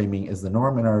said fat shaming is the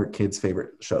norm in our kids'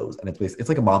 favorite shows. And it's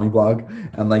like a mommy blog.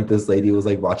 And like this lady was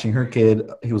like watching her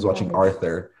kid. He was watching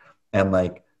Arthur, and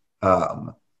like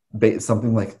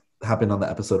something like happened on the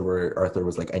episode where Arthur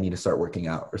was like, I need to start working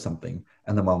out or something.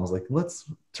 And the mom was like,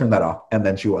 let's turn that off. And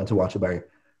then she went to watch it by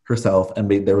herself. And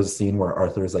there was a scene where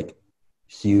Arthur is like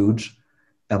huge.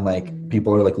 And like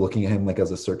people are like looking at him like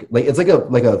as a circus, like it's like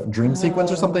a dream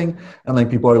sequence or something. And like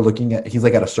people are looking at, he's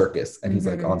like at a circus and he's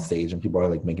like on stage and people are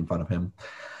like making fun of him.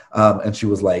 And she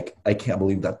was like, I can't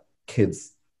believe that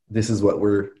kids, this is what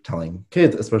we're telling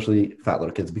kids, especially fat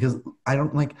little kids, because I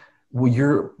don't like, well,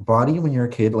 your body when you're a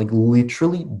kid like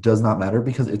literally does not matter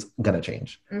because it's gonna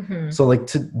change. So like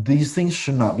these things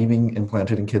should not be being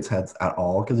implanted in kids' heads at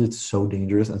all because it's so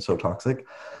dangerous and so toxic.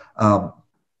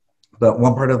 But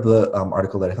one part of the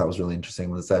article that I thought was really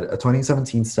interesting was that a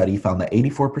 2017 study found that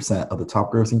 84% of the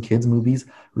top grossing kids movies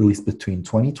released between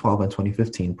 2012 and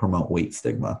 2015 promote weight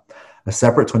stigma. A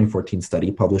separate 2014 study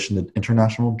published in the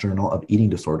International Journal of Eating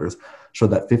Disorders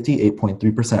showed that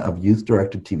 58.3% of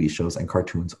youth-directed TV shows and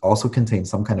cartoons also contain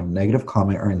some kind of negative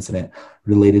comment or incident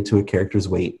related to a character's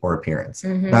weight or appearance.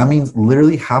 That means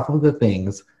literally half of the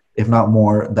things, if not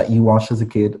more, that you watched as a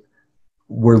kid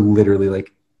were literally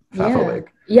like fatphobic.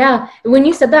 Yeah. When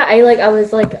you said that, I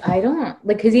was like, I don't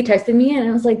like, because he texted me and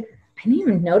I was like, I didn't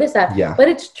even notice that. Yeah. But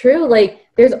it's true. Like,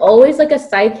 there's always like a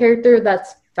side character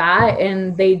that's fat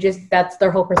and that's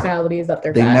their whole personality is that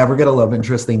they're they fat. Never get a love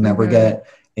interest. They never get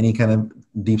any kind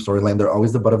of deep storyline. They're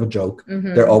always the butt of a joke.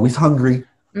 They're always hungry.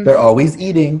 They're always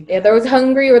eating. Yeah, they're always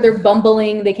hungry or they're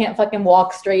bumbling. They can't fucking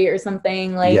walk straight or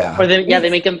something. Like, or they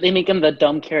make them the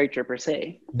dumb character per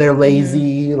se. They're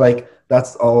lazy. Like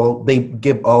that's all. They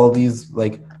give all these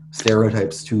like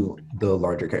stereotypes to the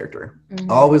larger character.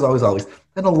 Always.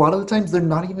 And a lot of the times they're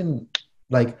not even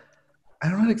like, I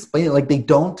don't know how to explain it. Like they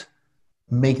don't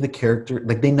make the character,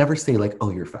 like they never say like, oh,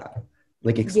 you're fat.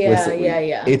 Like explicitly.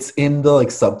 Yeah. It's in the like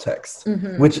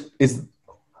subtext, which is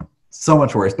so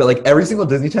much worse. But like every single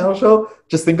Disney Channel show,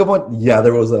 just think of one. Yeah,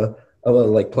 there was a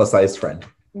like plus size friend.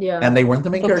 Yeah. And they weren't the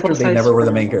main character. They never were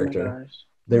the main character.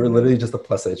 They were literally just a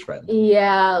plus size friend.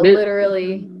 Yeah,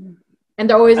 literally. And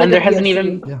they're always like, and there hasn't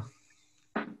even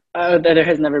there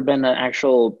has never been an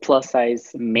actual plus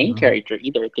size main character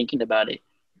either. Thinking about it,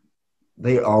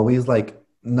 they always like,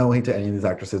 no hate to any of these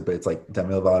actresses, but it's like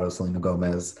Demi Lovato, Selena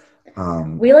Gomez.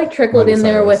 We like trickled in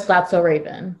there with That's So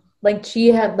Raven. Like she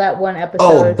had that one episode.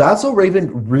 Oh, That's So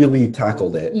Raven really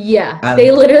tackled it. Yeah, and they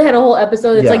literally had a whole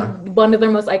episode. It's like one of their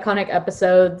most iconic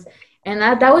episodes. And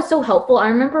that was so helpful. I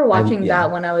remember watching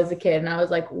that when I was a kid, and I was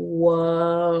like,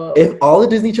 whoa. If all the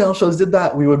Disney Channel shows did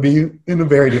that, we would be in a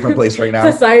very different place right now.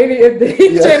 Society if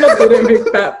Disney Channel didn't make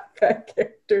fat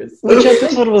characters. Which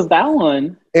episode was that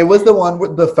one? It was the one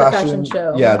with the fashion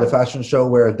show. Yeah, the fashion show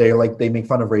where they make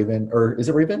fun of Raven, or is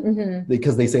it Raven?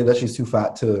 Because they say that she's too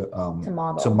fat to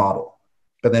model.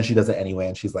 But then she does it anyway,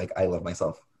 and she's like, I love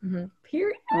myself.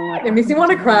 Period. It makes me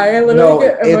want to cry. I literally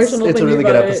get emotional. It's a really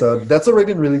good episode. That's what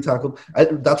Raven really tackled.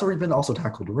 That's what Raven also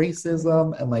tackled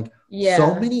racism and like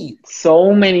so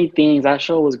many things. That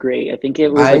show was great. I think it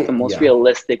was like the most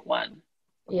realistic one.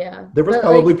 Yeah, there was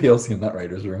probably PLC in that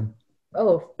writer's room.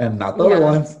 Oh, and not the other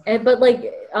ones. But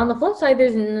like on the flip side,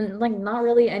 there's like not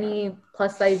really any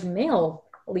plus size male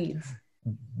leads.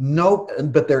 No,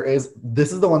 but there is.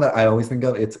 This is the one that I always think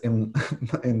of. It's in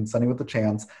Sunny with the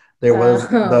Chance. There was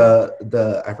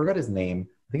the I forgot his name.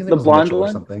 I think his name was blonde Mitchell one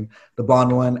or something. The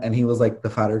blonde one, and he was like the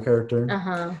fatter character.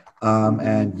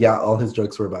 And all his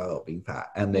jokes were about being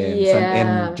fat. And then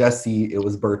in Jesse, it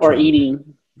was Bertram. Or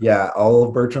eating. Yeah, all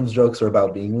of Bertram's jokes are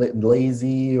about being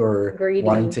lazy or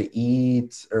wanting to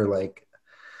eat or like.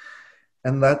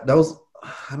 And that was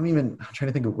I'm trying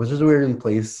to think of, was this a weird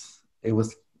place? It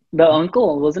was. The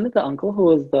uncle, wasn't it the uncle who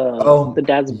was the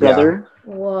dad's brother?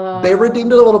 Yeah. Wow. They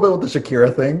redeemed it a little bit with the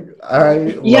Shakira thing. I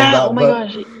love that, oh my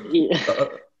gosh.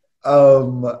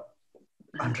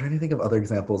 Yeah. I'm trying to think of other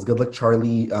examples. Good Luck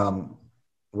Charlie.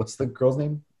 What's the girl's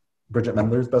name? Bridget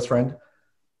Mendler's best friend.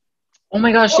 Oh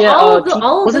my gosh, Well, yeah.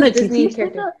 all of Wasn't the it Disney TT?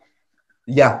 characters.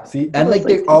 Yeah, see, It and was like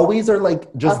they like always are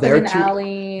like just Austin there and to.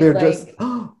 Ally, They're like just.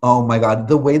 Oh my god,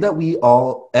 the way that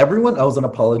everyone owes an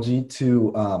apology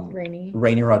to Rainy.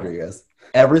 Rainy Rodriguez.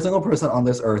 Every single person on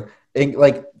this earth,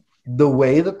 like the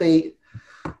way that they.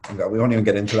 Oh god, we won't even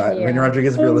get into that. Yeah. Rainy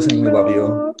Rodriguez, if you're listening, we love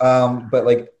you. But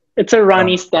like. It's a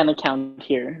Ronnie Stan account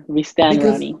here. We stan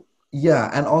Ronnie.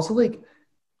 Yeah, and also like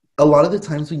a lot of the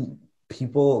times when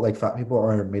people like fat people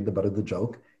are made the butt of the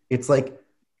joke, it's like,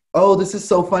 oh, this is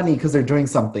so funny because they're doing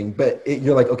something, but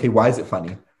you're like, okay, why is it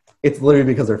funny? It's literally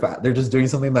because they're fat. They're just doing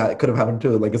something that could have happened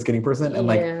to like a skinny person, and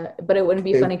like, but it wouldn't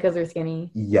be funny because they're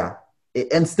skinny. Yeah,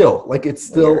 and still, like, it's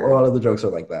still weird. A lot of the jokes are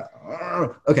like that.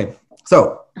 Okay,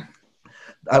 so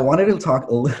I wanted to talk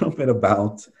a little bit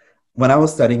about when I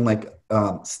was studying, like,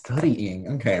 studying.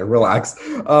 Okay, relax.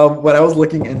 When I was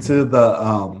looking into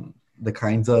the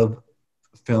kinds of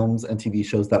films and TV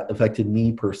shows that affected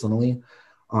me personally,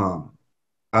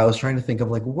 I was trying to think of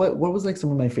like what was like some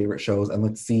of my favorite shows, and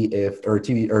let's see if or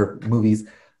TV or movies,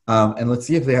 and let's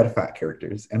see if they had fat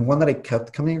characters. And one that I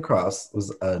kept coming across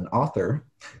was an author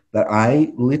that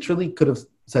I literally could have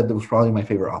said that was probably my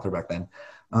favorite author back then.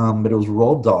 But it was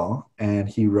Roald Dahl, and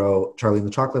he wrote Charlie and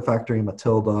the Chocolate Factory,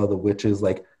 Matilda, The Witches,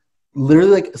 like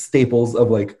literally like staples of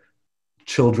like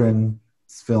children's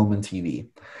film and TV.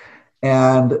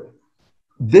 And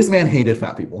this man hated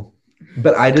fat people,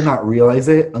 but I did not realize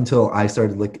it until I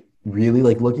started like really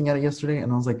like looking at it yesterday,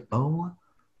 and I was like, oh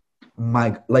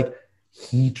my, like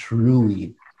he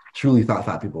truly thought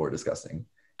fat people were disgusting,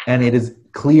 and it is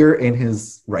clear in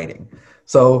his writing.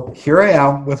 So here I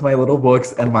am with my little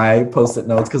books and my post-it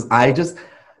notes, because I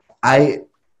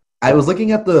was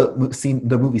looking at the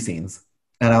movie scenes,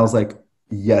 and I was like,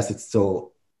 yes, it's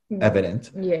still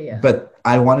evident. Yeah. But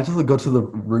I wanted to go to the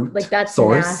root, like that's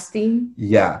source. Nasty.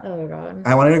 Yeah. Oh god.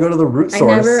 I wanted to go to the root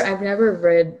source. I've never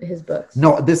read his books.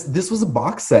 No, this was a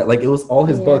box set. Like it was all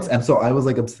his books, and so I was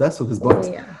like obsessed with his books.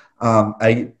 Yeah.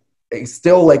 I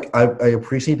still like I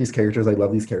appreciate these characters. I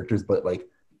love these characters, but like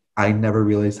I never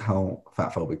realized how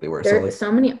fat phobic they were.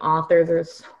 So many authors are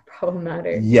so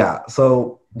problematic. Yeah.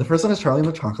 So the first one is Charlie and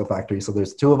the Chocolate Factory. So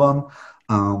there's two of them.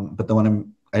 But the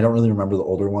one I don't really remember the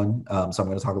older one. So I'm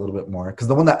going to talk a little bit more, because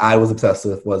the one that I was obsessed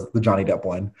with was the Johnny Depp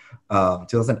one.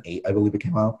 2008, I believe it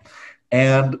came out.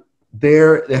 And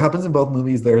it happens in both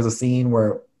movies. There's a scene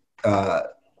where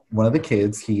one of the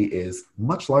kids, he is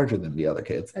much larger than the other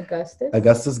kids.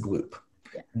 Augustus Gloop.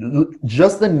 Yeah.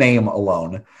 Just the name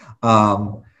alone.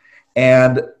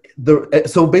 And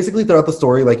so basically throughout the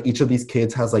story, like each of these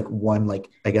kids has like one, like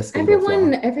I guess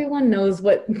everyone knows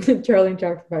what Charlie and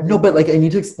Chocolate Factory. No, but like I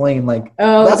need to explain like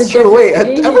that's true. Wait,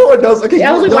 everyone knows. Okay,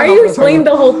 yeah, I was like, why are you explaining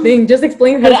the whole thing? Just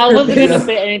explain. I wasn't gonna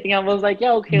say anything. I was like,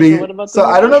 yeah, okay. So what about? So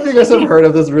I don't know if you guys have heard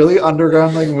of this really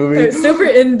underground like movie. Super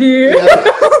indie.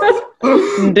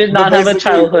 Did not have a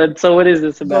childhood. So what is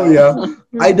this about? Oh yeah.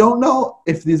 I don't know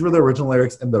if these were the original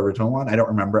lyrics in the original one. I don't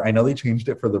remember. I know they changed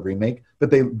it for the remake,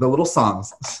 but the little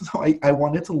songs. So I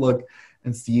wanted to look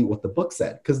and see what the book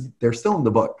said, because they're still in the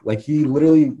book. Like he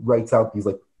literally writes out these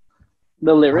like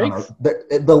the lyrics,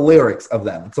 the lyrics of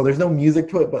them. So there's no music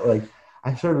to it, but like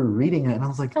I started reading it and I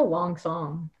was like, it's a long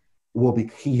song. Well,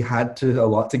 he had a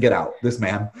lot to get out, this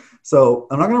man. So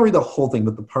I'm not gonna read the whole thing,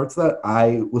 but the parts that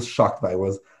I was shocked by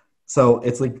was. So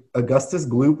it's like Augustus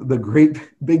Gloop, the great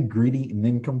big greedy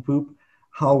nincompoop.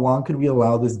 How long could we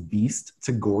allow this beast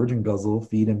to gorge and guzzle,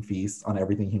 feed and feast on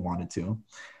everything he wanted to?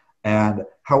 And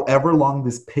however long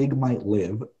this pig might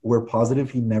live, we're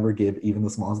positive he'd never give even the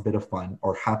smallest bit of fun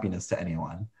or happiness to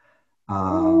anyone.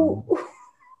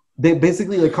 They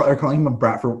basically like are calling him a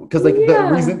brat because like the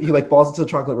reason he like falls into the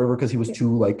chocolate river because he was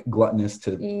too like gluttonous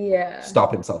to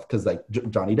stop himself, because like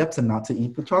Johnny Depp said not to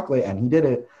eat the chocolate and he did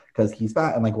it because he's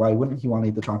fat, and like why wouldn't he want to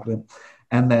eat the chocolate?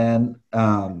 And then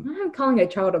I'm calling a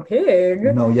child a pig.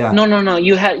 No,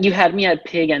 you had me at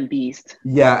pig and beast.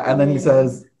 Yeah, and then he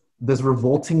says this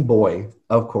revolting boy,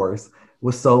 of course,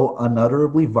 was so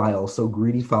unutterably vile, so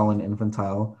greedy, foul, and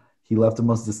infantile, he left the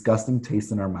most disgusting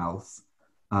taste in our mouths.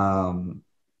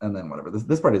 And then whatever,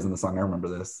 this part is in the song, I remember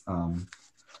this. And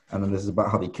then this is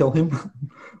about how they kill him.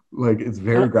 Like, it's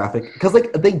very graphic. Because,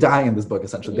 like, they die in this book,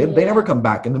 essentially. They never come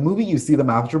back. In the movie, you see them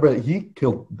after, but he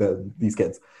killed these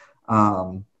kids.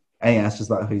 And yeah, it's just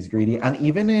about how he's greedy. And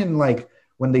even in, like,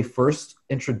 when they first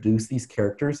introduce these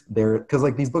characters, because,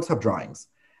 like, these books have drawings.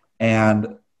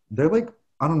 And they're, like,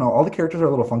 I don't know, all the characters are a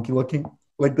little funky looking.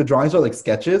 Like, the drawings are, like,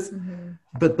 sketches. Mm-hmm.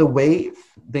 But the way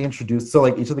they introduce, so,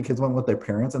 like, each of the kids went with their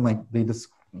parents, and, like, they just,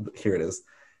 here it is.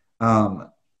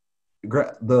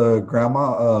 the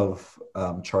grandma of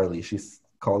Charlie, she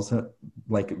calls him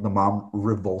like the mom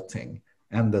revolting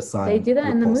and the son They do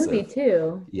that repulsive. in the movie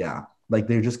too. Yeah, like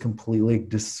they're just completely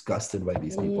disgusted by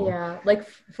these people. Yeah, like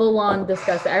full on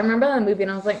disgusted. I remember that movie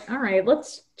and I was like, all right,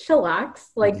 let's chillax.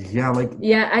 Like,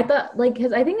 yeah, I thought like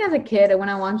because I think as a kid when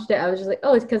I watched it, I was just like,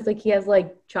 oh, it's because like he has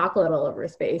like chocolate all over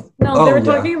his face. No, they were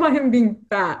talking about him being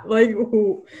fat. Like,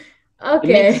 ooh. It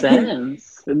Okay. makes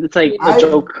sense. It's like a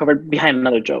joke covered behind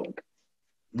another joke.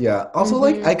 Yeah. Also,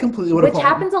 like, I completely would have. Which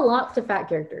happens a lot to fat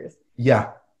characters.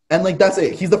 Yeah. And, like, that's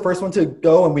it. He's the first one to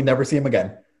go, and we never see him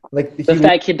again. Like the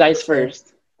fat kid dies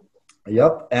first.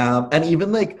 Yep. And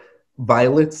even, like,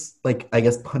 Violet's, like, I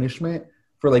guess, punishment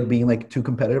for, like, being, like, too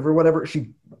competitive or whatever,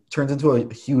 she turns into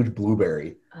a huge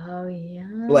blueberry. Oh, yeah.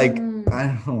 Like,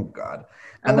 oh, God.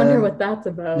 I wonder what that's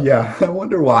about. Yeah, I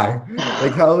wonder why.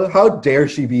 Like, how dare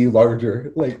she be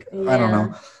larger? Like, I don't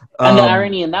know. And the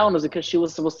irony in that one was because she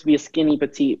was supposed to be a skinny,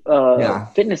 petite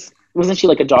fitness. Wasn't she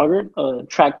like a jogger, a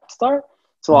track star?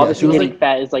 So obviously getting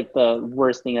fat is like the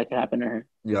worst thing that could happen to her.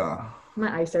 Yeah.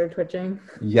 My eyes started twitching.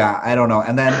 Yeah, I don't know.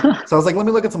 And then, so I was like, let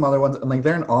me look at some other ones. And like,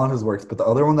 they're in all of his works. But the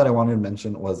other one that I wanted to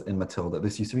mention was in Matilda.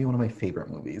 This used to be one of my favorite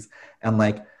movies. And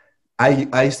like,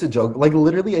 I used to joke, like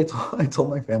literally I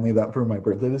told my family that for my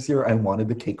birthday this year, I wanted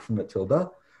the cake from Matilda.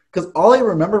 Because all I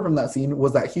remember from that scene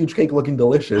was that huge cake looking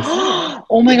delicious.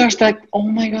 Oh my gosh. Yeah. Oh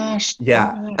my gosh,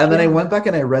 And then I went back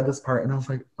and I read this part and I was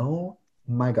like, oh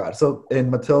my God. So in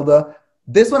Matilda,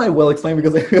 this one I will explain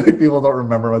because I feel like people don't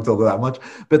remember Matilda that much.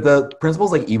 But the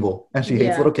principal's like evil and she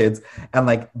hates little kids. And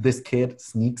like this kid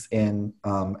sneaks in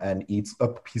and eats a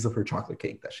piece of her chocolate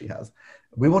cake that she has.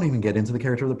 We won't even get into the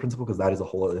character of the principal because that is a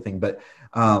whole other thing. But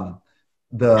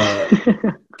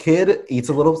the kid eats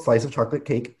a little slice of chocolate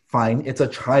cake. Fine. It's a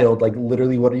child. Like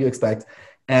literally, what do you expect?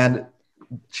 And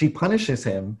she punishes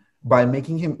him by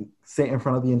making him sit in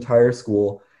front of the entire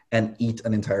school and eat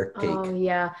an entire cake. Oh,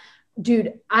 yeah.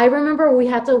 Dude, I remember we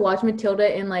had to watch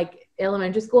Matilda in like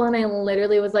elementary school and I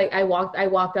literally was like, I walked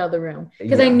out of the room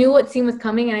because I knew what scene was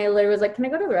coming and I literally was like, can I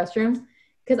go to the restroom?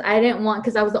 Because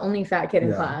I was the only fat kid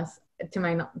in class to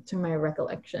my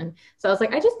recollection. So I was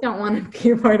like, I just don't want to be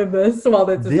a part of this while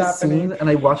this is happening. Scene, and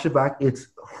I watched it back, it's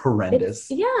horrendous.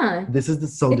 This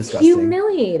is so disgusting. It's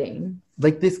humiliating.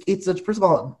 Like this, first of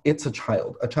all, it's a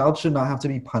child. A child should not have to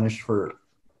be punished for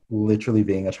literally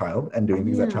being a child and doing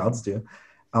things that childs do.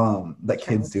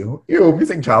 Kids do. Ew, we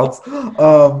saying childs.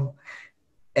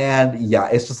 And yeah,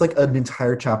 it's just like an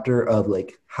entire chapter of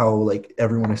like how like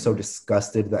everyone is so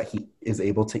disgusted that he is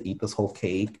able to eat this whole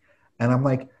cake. And I'm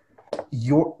like,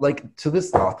 you're like, to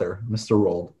this author, Mr.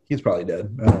 Rold, he's probably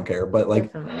dead. I don't care. But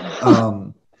like,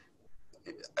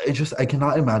 I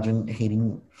cannot imagine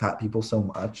hating fat people so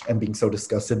much and being so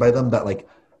disgusted by them that like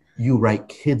you write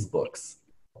kids books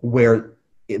where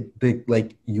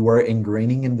you are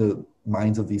ingraining in the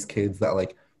minds of these kids that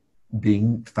like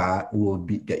being fat will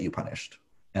get you punished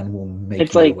and will make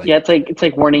it's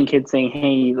like warning kids saying,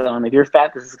 hey, if you're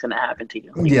fat, this is gonna happen to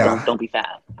you. Like, don't be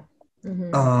fat.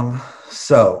 Mm-hmm.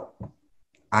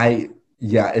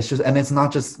 It's just, and it's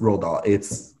not just Roald Dahl,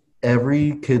 it's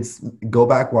every kid's, go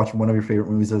back, watch one of your favorite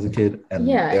movies as a kid, and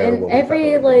and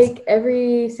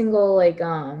every single like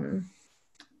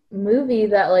movie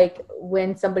that like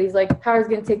when somebody's like power's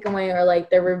getting taken away or like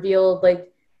they're revealed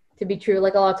like to be true,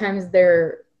 like a lot of times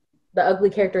the ugly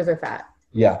characters are fat.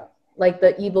 Yeah. Like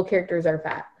the evil characters are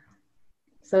fat.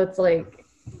 So it's like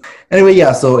anyway,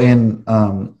 so in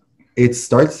it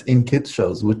starts in kids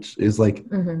shows, which is like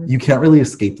you can't really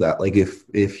escape that. Like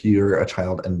if you're a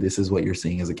child and this is what you're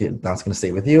seeing as a kid, that's going to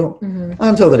stay with you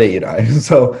until the day you die.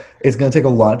 So it's going to take a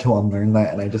lot to unlearn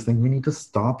that, and I just think we need to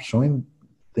stop showing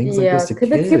things like this to kids.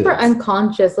 Because it's super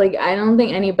unconscious. Like I don't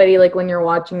think anybody, like when you're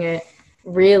watching it,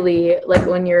 really, like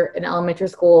when you're in elementary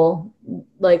school,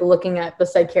 like looking at the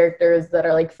side characters that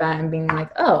are like fat and being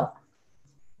like, oh,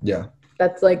 yeah,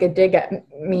 that's like a dig at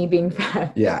me being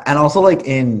fat. Yeah, and also like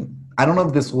I don't know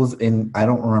if this was I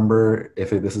don't remember if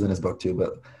this is in his book too,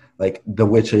 but like The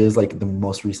Witches, like the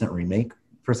most recent remake.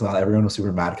 First of all, everyone was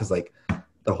super mad because like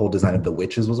the whole design of the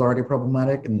witches was already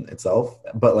problematic in itself.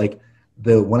 But like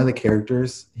one of the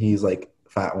characters, he's like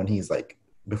fat when he's like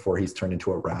before he's turned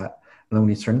into a rat. And then when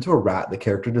he's turned into a rat, the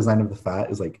character design of the fat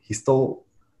is like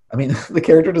the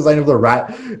character design of the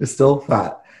rat is still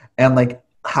fat. And like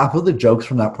half of the jokes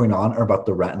from that point on are about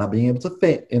the rat not being able to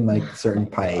fit in like certain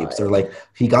pipes, or like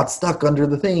he got stuck under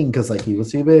the thing because like he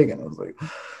was too big. And I was like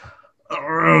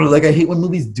I hate when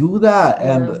movies do that.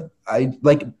 And I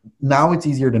like, now it's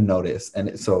easier to notice,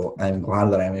 and so I'm glad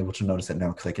that I'm able to notice it now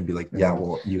because I can be like, yeah,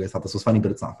 well, you guys thought this was funny,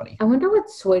 but it's not funny. I wonder what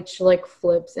switch like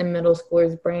flips in middle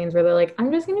schoolers' brains where they're like,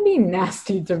 I'm just gonna be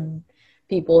nasty to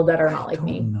people that are not like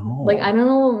me. know. Like, I don't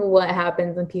know what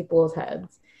happens in people's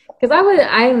heads. Because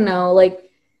I don't know,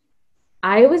 like,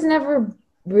 I was never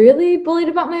really bullied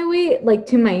about my weight, like,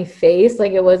 to my face.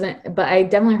 Like, it wasn't, but I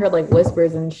definitely heard, like,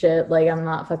 whispers and shit. Like, I'm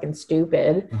not fucking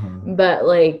stupid. But,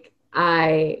 like,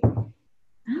 I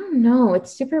don't know.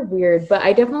 It's super weird. But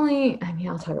I mean,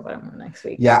 I'll talk about it more next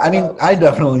week. Yeah, I mean, I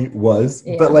definitely was.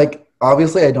 Yeah. But, like,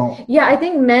 obviously I don't. Yeah, I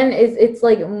think it's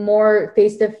like more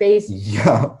face to face.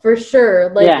 Yeah. For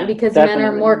sure. Like, because definitely.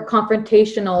 men are more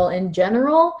confrontational in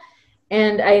general.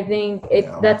 And I think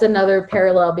that's another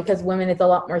parallel, because women, it's a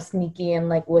lot more sneaky and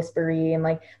like whispery and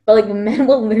like, but like men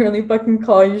will literally fucking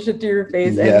call you shit to your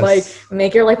face and like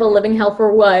make your life a living hell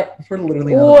for what? For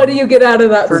literally what do you get out of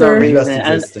that, for sir? no reason.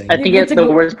 And I think the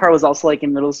worst part was also like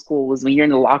in middle school was when you're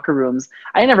in the locker rooms.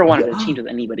 I never wanted to change with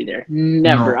anybody there.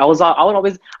 Never.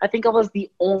 No. I think I was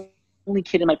the only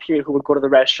kid in my period who would go to the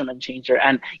restroom and change there.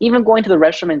 And even going to the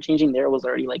restroom and changing there was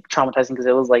already like traumatizing, because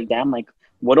it was like, damn, like,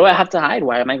 what do I have to hide?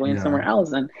 Why am I going somewhere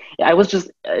else? And I was just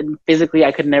physically,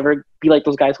 I could never be like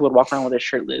those guys who would walk around with their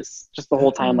shirtless just the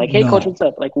whole time. Like, hey, coach, what's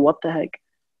up? Like, what the heck?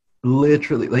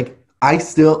 Literally, like, I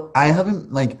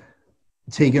haven't like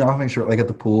taken off my shirt like at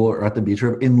the pool or at the beach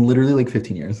in literally like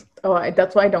 15 years. Oh,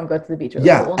 that's why I don't go to the beach or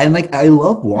the pool. And like, I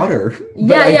love water,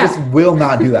 but I just will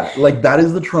not do that. Like, that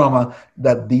is the trauma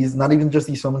that these, not even just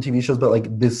these film and TV shows, but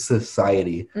like this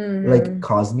society like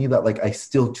caused me, that like I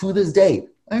still, to this day,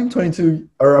 I'm 22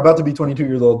 or about to be 22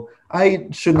 years old. I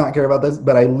should not care about this,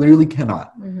 but I literally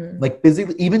cannot. Like,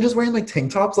 physically, even just wearing like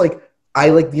tank tops, like,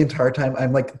 I like the entire time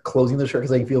I'm like closing the shirt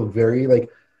because I feel very like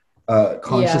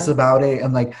conscious about it,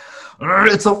 and like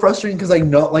it's so frustrating because I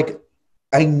know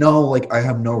like I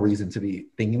have no reason to be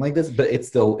thinking like this, but it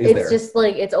still is there. It's just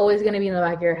like, it's always going to be in the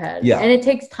back of your head. Yeah. And it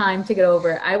takes time to get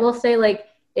over it. I will say, like,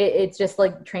 it's just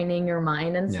like training your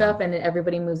mind and stuff, and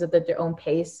everybody moves at their own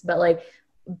pace, but like,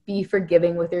 be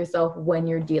forgiving with yourself when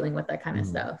you're dealing with that kind of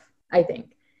stuff, I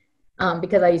think.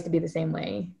 Because I used to be the same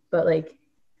way, but like,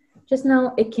 just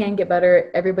know it can get better.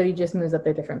 Everybody just moves at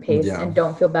their different pace, and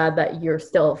don't feel bad that you're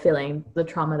still feeling the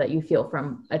trauma that you feel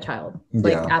from a child.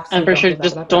 Like, absolutely. And for sure,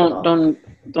 just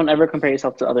don't ever compare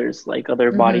yourself to others, like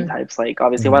other body types. Like,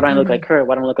 obviously, why don't I look like her?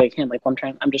 Why don't I look like him? Like, I'm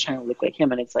just trying to look like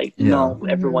him. And it's like, no,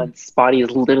 everyone's body is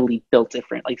literally built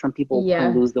different. Like, some people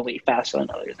can lose the weight faster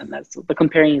than others, and that's the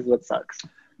comparing is what sucks.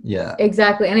 Yeah,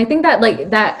 exactly. And I think that like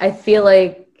that, I feel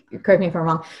like, correct me if I'm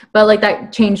wrong, but like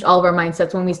that changed all of our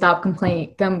mindsets when we stopped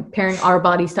comparing our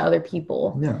bodies to other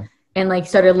people. Yeah. And like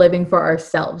started living for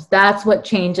ourselves. That's what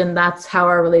changed, and that's how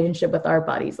our relationship with our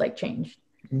bodies like changed.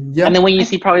 Yeah. And then when you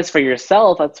see progress for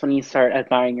yourself, that's when you start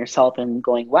admiring yourself and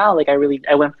going, wow, like I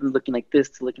went from looking like this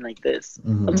to looking like this.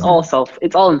 It's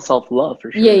all in self-love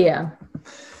for sure. Yeah.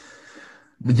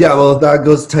 Yeah, well, that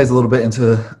ties a little bit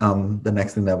into the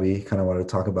next thing that we kind of want to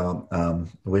talk about,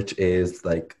 which is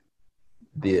like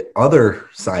the other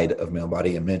side of male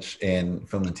body image in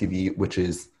film and TV, which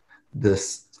is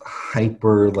this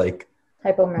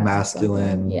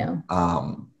masculine,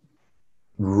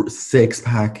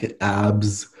 six-pack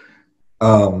abs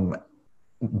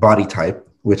body type,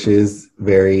 which is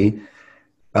very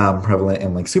prevalent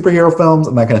in like superhero films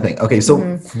and that kind of thing. Okay,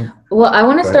 so well, I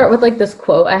want to start with like this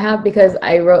quote I have, because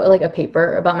I wrote like a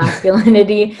paper about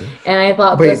masculinity, and I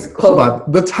thought this quote. Hold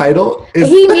on. The title is.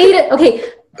 He made it.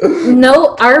 Okay,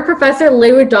 no, our professor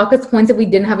literally docked us points if we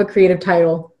didn't have a creative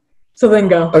title. So then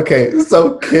go. Okay,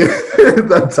 so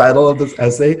the title of this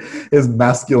essay is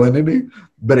masculinity,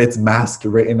 but it's mask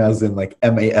written as in like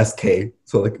M-A-S-K.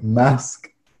 So like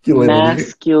masculinity.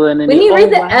 Masculinity. When you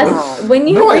read the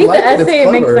essay,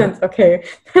 it makes sense. Okay.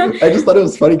 I just thought it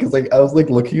was funny because like I was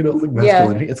like looking at it, I was like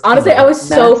masculinity. Yeah. Honestly, I was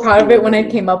so proud of it when I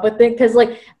came up with it, because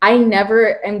like I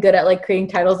never am good at like creating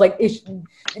titles. Like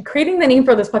creating the name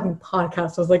for this fucking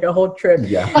podcast was like a whole trip.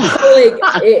 Yeah. So, like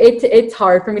it's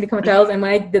hard for me to come with titles, and when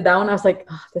I did that one, I was like,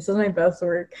 oh, this is my best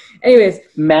work. Anyways,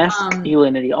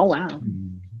 masculinity. Oh wow.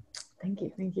 Thank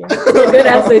you. Good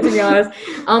essay, to be honest.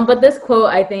 But this quote,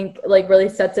 I think, like really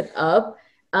sets it up.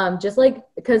 Just like,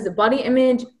 because body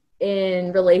image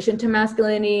in relation to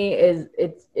masculinity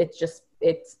it's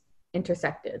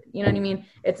intersected. You know what I mean?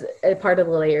 It's a part of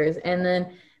the layers. And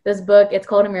then this book, it's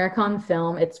called American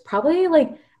Film. It's probably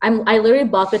like, I literally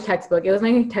bought the textbook. It was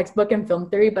my textbook in film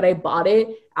theory, but I bought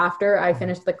it after I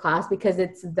finished the class because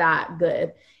it's that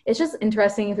good. It's just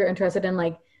interesting if you're interested in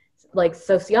like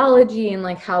sociology and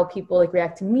like how people like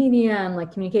react to media and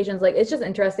like communications. Like, it's just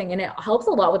interesting, and it helps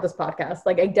a lot with this podcast.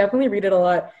 Like, I definitely read it a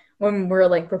lot when we're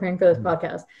like preparing for this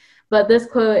podcast. But this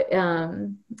quote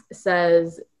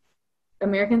says,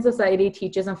 American society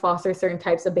teaches and fosters certain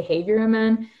types of behavior in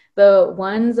men, The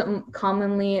ones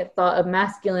commonly thought of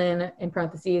masculine, in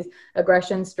parentheses,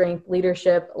 aggression, strength,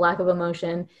 leadership, lack of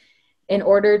emotion, in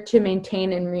order to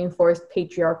maintain and reinforce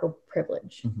patriarchal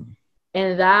privilege. Mhm.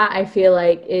 And that I feel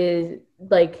like is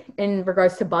like in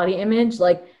regards to body image,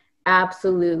 like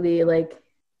absolutely like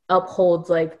upholds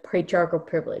like patriarchal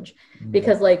privilege.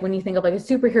 Because like when you think of like a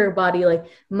superhero body, like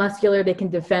muscular, they can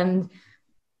defend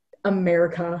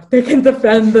America, they can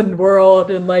defend the world,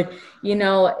 and like, you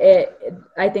know,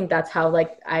 I think that's how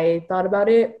like I thought about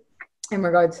it in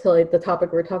regards to like the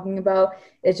topic we're talking about.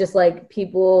 It's just like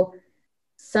people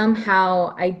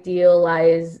somehow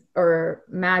idealize or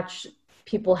match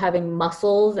people having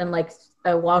muscles and like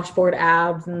a washboard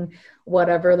abs and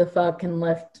whatever the fuck can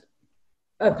lift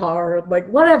a car, like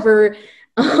whatever,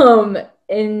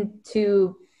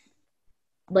 into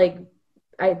like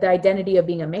the identity of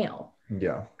being a male.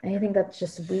 Yeah. I think that's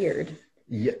just weird.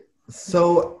 Yeah.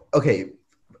 So, okay,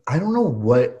 I don't know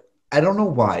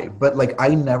why, but like I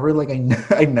never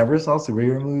saw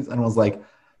superhero movies and was like,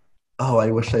 oh,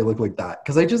 I wish I looked like that.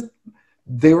 Because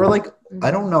they were like,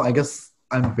 I don't know, I guess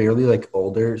I'm barely like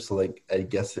older, so like I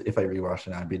guess if I rewatched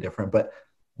it, I'd be different. But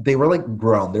they were like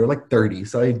grown, they were like 30,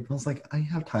 so I was like, I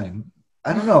have time.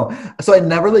 I don't know. So it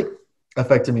never like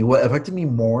affected me. What affected me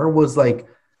more was like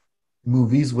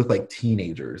movies with like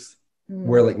teenagers,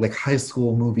 where like high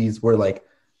school movies where like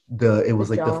it was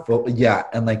like the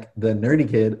and like the nerdy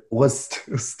kid was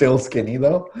still skinny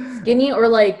though. Skinny, or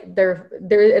like they're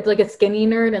it's like a skinny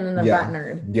nerd and then the fat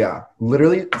nerd. Yeah,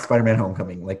 literally Spider-Man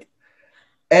Homecoming. Like,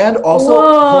 and also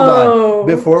hold on,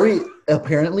 before we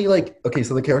apparently like, okay,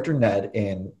 so the character Ned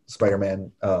in Spider-Man,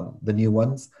 the new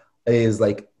ones, is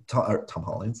like Tom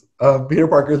Holland's Peter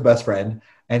Parker's best friend,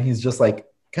 and he's just like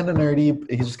kind of nerdy.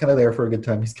 He's just kind of there for a good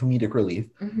time. He's comedic relief,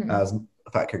 as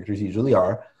fat characters usually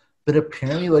are. But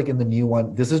apparently, like in the new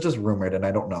one, this is just rumored and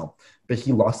I don't know, but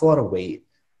he lost a lot of weight,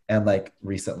 and like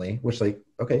recently, which like,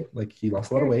 okay, like he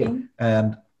lost a lot of weight,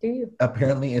 and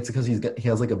apparently it's because he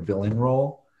has like a villain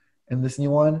role in this new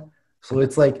one. So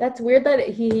it's like, that's weird that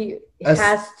he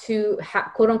has to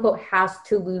quote unquote has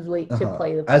to lose weight to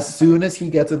play the as soon as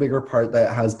he gets a bigger part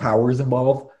that has powers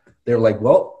involved, they're like,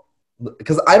 well,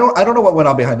 because I don't know what went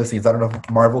on behind the scenes. I don't know if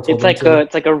Marvel told it's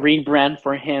like a rebrand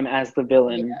for him as the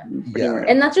villain. Yeah.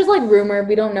 And that's just like rumor.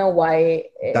 We don't know why.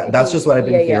 That's just what I've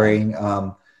been hearing.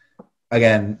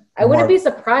 Again, I wouldn't be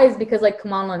surprised because like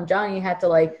Kamal and Johnny had to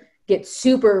like get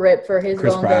super ripped for his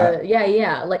role.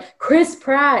 Like Chris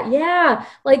Pratt,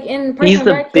 like in Parks he's and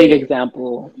the Rec, big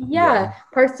example.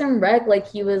 Parks and Rec, like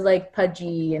he was like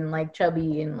pudgy and like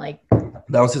chubby and like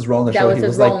that was his role in the show. He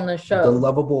was like the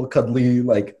lovable, cuddly,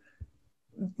 like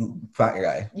fat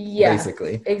guy,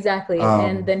 basically. Exactly.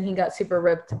 And then he got super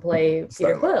ripped to play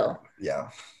Peter Quill. Yeah.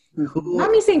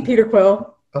 Not me saying Peter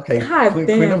Quill. Okay,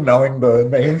 queen of knowing the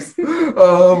names.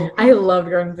 I loved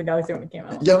Guardians of the Galaxy when it came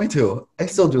out. Yeah, me too. I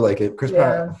still do like it. Chris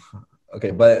Pratt.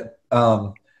 Okay, but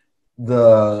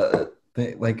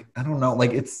like I don't know,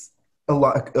 like it's a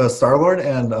lot. Star-Lord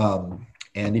and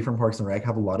Andy from Parks and Rec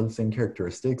have a lot of the same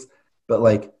characteristics, but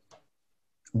like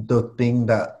the thing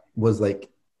that was like,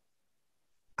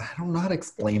 I don't know how to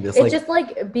explain this. It's like, just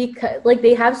like because like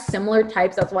they have similar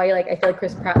types. That's why like I feel like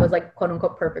Chris Pratt was like quote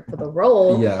unquote perfect for the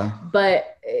role. Yeah.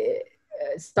 But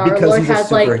Star-Lord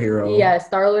has like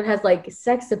Star-Lord has like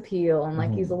sex appeal and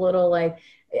like he's a little like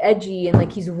edgy and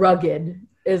like he's rugged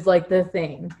is like the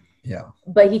thing. Yeah.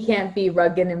 But he can't be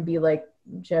rugged and be like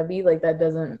chubby. Like that's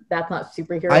not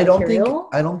superhero material.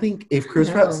 I don't think if Chris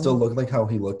Pratt still looked like how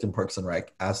he looked in Parks and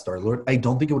Rec as Star-Lord, I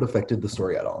don't think it would have affected the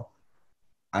story at all.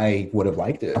 I would have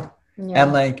liked it. Yeah.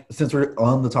 And like since we're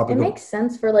on the topic, it makes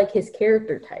sense for like his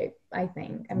character type, I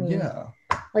think. I mean,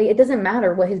 like it doesn't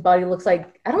matter what his body looks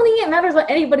like. I don't think it matters what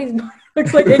anybody's body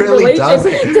looks like in really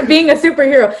relation to being a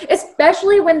superhero,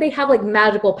 especially when they have like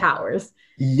magical powers.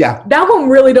 Yeah, that one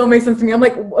really don't make sense to me. I'm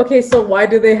like, okay, so why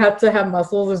do they have to have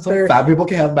muscles? So fat people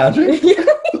can have magic?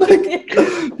 Like,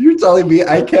 you're telling me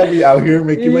I can't be out here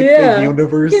making like the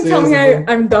universe? You can tell me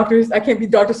I can't be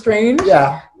Doctor Strange?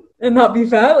 Yeah. And not be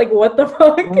fat? Like, what the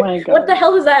fuck? Oh my God. What the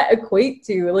hell does that equate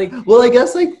to? Like, well, I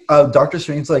guess like Doctor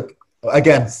Strange, like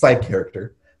again, side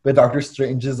character, but Doctor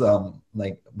Strange is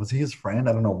like, was he his friend?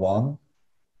 I don't know, Wong.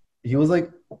 He was like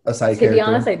a side character. To be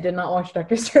honest, I did not watch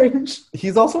Doctor Strange.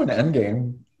 He's also an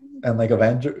Endgame and like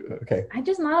Avenger. Okay. I'm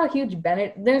just not a huge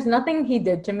Benedict. There's nothing he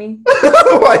did to me.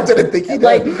 I didn't think he did.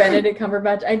 Like Benedict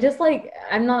Cumberbatch. I just like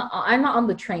I'm not on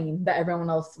the train that everyone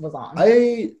else was on.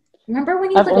 Remember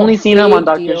when I've only seen him on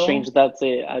Doctor Strange. That's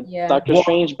it. Doctor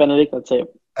Strange, Benedict. That's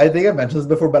it. I think I mentioned this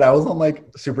before, but I was on like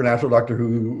Supernatural, Doctor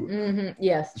Who,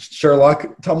 Yes,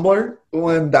 Sherlock Tumblr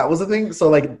when that was a thing. So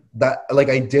like that, like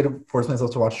I did force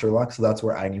myself to watch Sherlock, so that's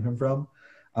where I knew him from.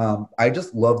 I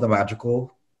just love the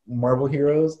magical Marvel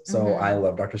heroes. So I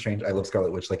love Doctor Strange. I love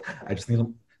Scarlet Witch. Like I just need.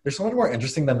 There's so much more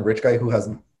interesting than the rich guy who has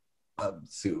a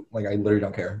suit. Like I literally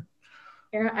don't care.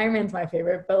 Iron Man's my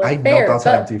favorite, but like I fair, know that's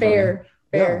but empty fair.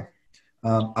 Yeah.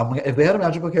 If they had a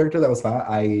magical character that was fat,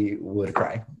 I would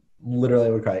cry. Literally, I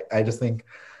would cry. I just think,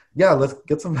 yeah, let's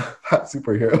get some fat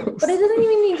superheroes. But it doesn't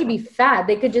even need to be fat.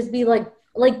 They could just be like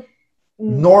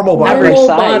normal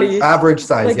body. Average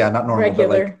size, like, yeah, not normal,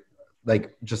 regular. but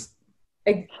like just.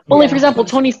 Well, like for example,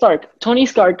 Tony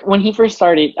Stark, when he first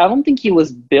started, I don't think he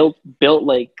was built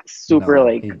like super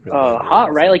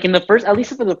hot, right? Like in the first, at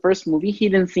least for the first movie, he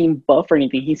didn't seem buff or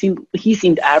anything. He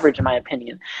seemed average in my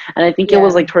opinion, and I think it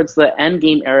was like towards the end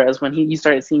game eras when you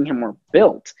started seeing him more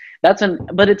built. That's when,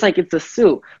 but it's like it's a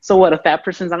suit. So what? A fat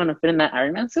person's not gonna fit in that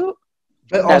Iron Man suit?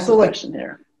 But that's also the question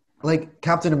there. Like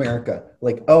Captain America,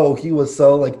 like he was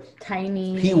so like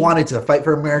tiny. He wanted to fight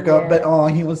for America, but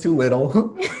he was too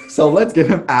little. So let's give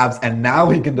him abs, and now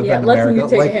he can defend America.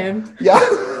 Let's mutate him. Yeah,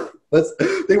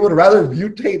 They would rather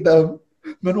mutate them.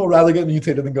 Men will rather get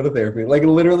mutated than go to therapy. Like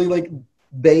literally, like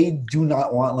they do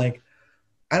not want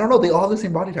I don't know. They all have the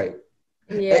same body type.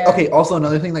 Yeah. Okay. Also,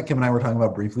 another thing that Kim and I were talking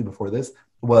about briefly before this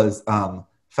was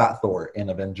Fat Thor in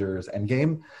Avengers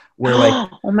Endgame, where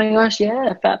oh my gosh,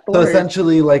 yeah, Fat Thor. So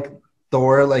essentially,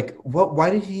 Thor, why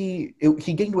did he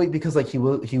gained weight because he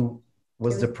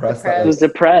was depressed. He was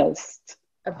depressed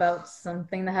about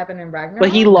something that happened in Ragnarok.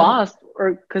 But he lost,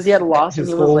 or because he had lost, his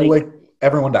and he was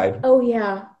everyone died. Oh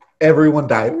yeah. Everyone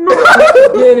died. No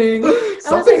kidding.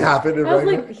 Something happened in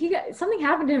Ragnarok. Something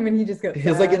happened to him and he just got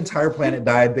his entire planet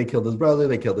died. They killed his brother.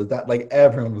 They killed his dad.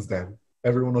 Everyone was dead.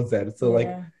 Everyone was dead. So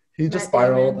he just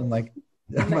spiraled and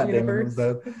Matt Damon was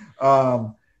dead.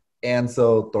 And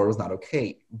so Thor was not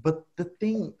okay. But the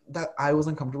thing that I was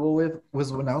uncomfortable with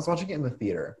was when I was watching it in the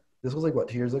theater. This was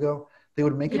 2 years ago. They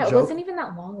would make a joke. It wasn't even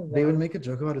that long ago. They would make a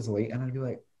joke about his weight, and I'd be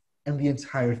like, and the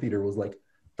entire theater was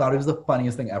thought it was the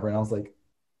funniest thing ever. And I was like,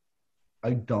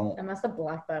 I must have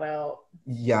blacked that out.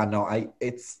 Yeah, no,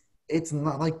 it's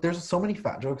not there's so many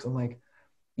fat jokes. And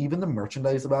even the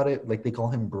merchandise about it, they call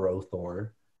him Bro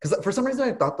Thor. Because for some reason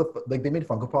I thought they made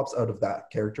Funko Pops out of that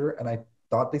character, and I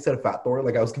thought they said Fat Thor.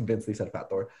 I was convinced they said Fat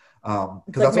Thor.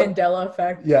 It's Mandela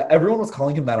effect. Yeah, everyone was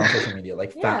calling him that on social media,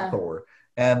 Fat Thor.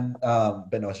 And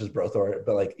but no, it's just Bro Thor.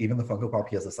 But even the Funko Pop,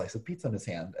 he has a slice of pizza in his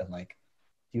hand, and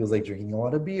he was drinking a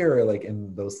lot of beer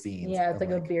in those scenes. Yeah, it's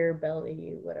a beer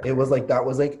belly, whatever. It was that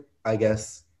was I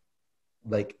guess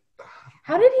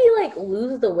how did he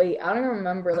lose the weight? I don't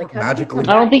remember. Magically.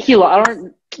 I don't think he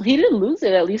didn't lose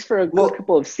it, at least for a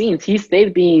couple of scenes. He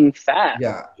stayed being fat.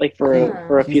 Yeah.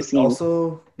 For a few scenes.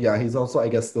 He's also I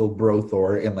guess still Bro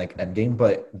Thor in Endgame,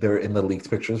 but they're in the leaked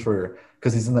pictures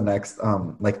because he's in the next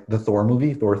the Thor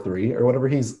movie, Thor 3 or whatever.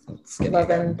 He's skinny Love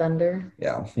again. and Thunder.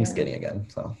 Yeah, he's skinny again.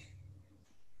 So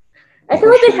I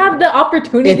feel they have the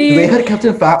opportunity. If they had kept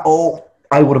him fat,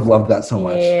 I would have loved that so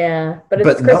much. Yeah, but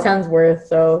it's Chris Hemsworth,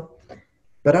 so.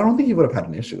 But I don't think he would have had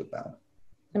an issue with that.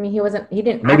 I mean, he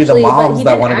didn't Maybe actually, the moms he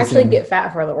that didn't wanted to actually see get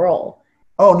fat for the role.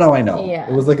 Oh no, I know. Yeah,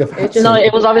 it was a fat no,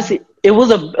 it was obviously it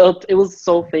was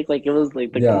so fake. He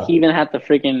even had the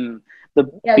freaking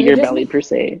bigger belly per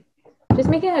se. Just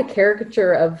making a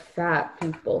caricature of fat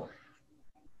people.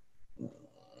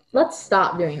 Let's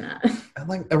stop doing that.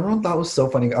 And everyone thought it was so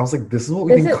funny. I was like, this is what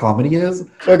we think comedy is?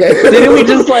 Okay. Didn't we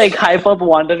just hype up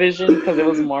WandaVision because it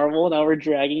was Marvel? Now we're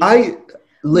dragging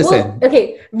Listen. Well,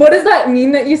 okay, what does that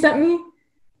mean that you sent me?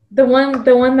 The one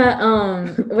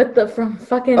that with the from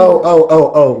fucking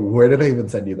Oh, where did I even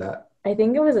send you that? I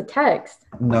think it was a text.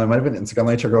 No, it might have been Instagram.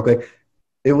 Let me check real quick.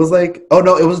 It was it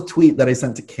was a tweet that I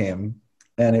sent to Kim,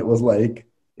 and it was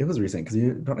it was recent because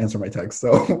you don't answer my text,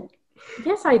 so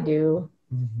yes I do.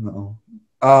 No.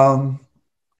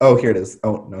 Here it is.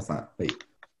 Oh no, it's not. Wait.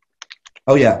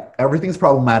 Oh yeah, everything's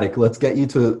problematic. Let's get you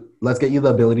the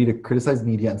ability to criticize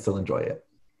media and still enjoy it.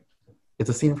 It's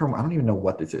a scene from I don't even know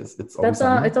what this is. It's Always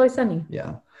Sunny. It's Always Sunny.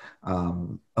 Yeah.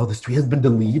 This tweet has been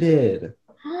deleted.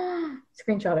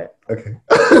 Screenshot it. Okay.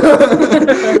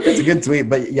 It's a good tweet,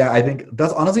 but yeah, I think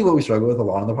that's honestly what we struggle with a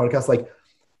lot on the podcast.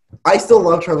 I still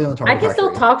love Charlie and the Chocolate Factory. I can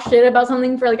still talk shit about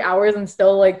something for hours and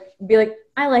still be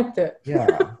I liked it. Yeah.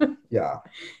 Yeah.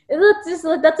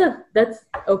 That's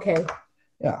okay.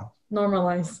 Yeah.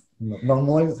 Normalize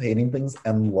hating things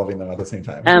and loving them at the same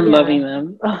time. And loving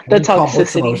them. The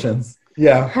toxicity. Emotions.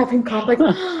 Yeah. Having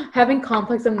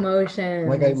complex emotions.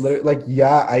 Like I literally,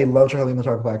 I love Charlie and the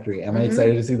Chocolate Factory. Am I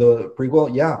excited to see the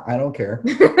prequel? Yeah, I don't care.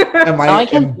 Am Now I I?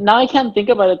 can't. Now I can't think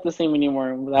about it the same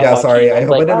anymore. Without Yeah, watching sorry. it. I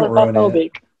hope I didn't it's not ruin it.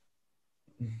 phobic.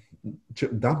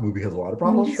 That movie has a lot of He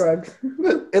problems. shrugs.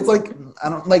 It's like I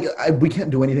don't like. We can't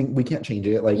do anything. We can't change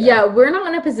it. Like Yeah, we're not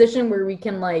in a position where we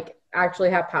can like actually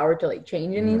have power to like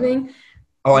change anything.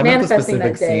 Oh, I meant the Manifesting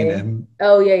specific that day. scene in.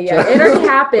 Oh yeah. It already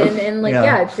happened, and like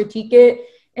Yeah. critique it,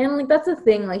 and like that's the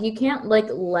thing. Like you can't like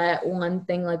let one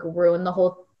thing like ruin the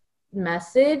whole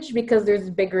message because there's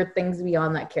bigger things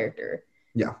beyond that character.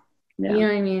 Yeah. You know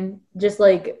what I mean? Just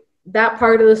like that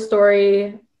part of the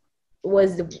story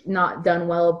was not done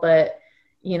well, but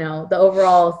you know the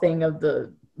overall thing of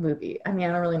the movie. I mean,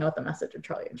 I don't really know what the message of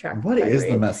Charlie and Chocolate What Factory is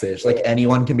the message? Like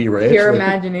anyone can be rich. Pure like,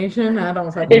 imagination. I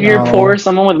don't know. If you're poor,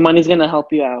 someone with money is gonna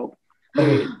help you out.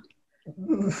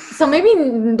 So maybe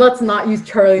let's not use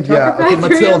Charlie and Chocolate Yeah. Okay.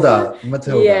 Factory.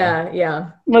 Matilda.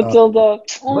 Yeah. Matilda.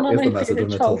 what is the my message of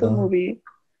favorite childhood Matilda? movie.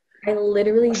 I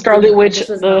literally Scarlet Witch. this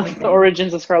was not my The thing.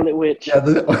 origins of Scarlet Witch. Yeah.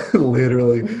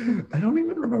 Literally. I don't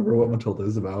even remember what Matilda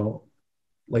is about.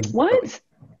 Like What?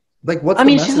 Like what's I the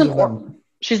mean, message of them?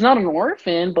 she's not an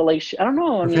orphan, but like I don't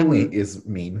know. Her family is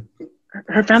mean.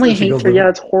 Her family So she hates goes her. with- Yeah,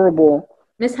 it's horrible.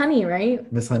 Miss Honey,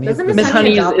 right? Miss Honey. Doesn't Miss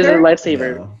Honey is a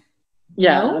lifesaver.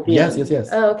 Yeah. No? at the Yes. end.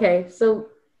 Oh, okay. So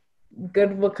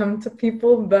good will come to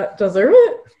people that deserve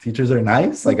it. Teachers are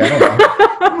nice. Like I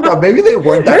don't know. Maybe they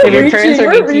weren't that. If your Reaching, parents are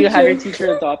we're good to you, have your reaching.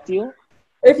 teacher adopt you.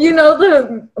 If you know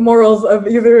the morals of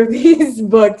either of these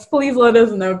books, please let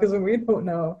us know because we don't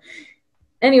know.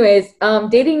 Anyways,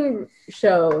 dating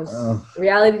shows,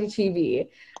 reality TV.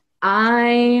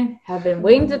 I have been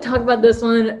waiting to talk about this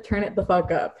one. Turn it the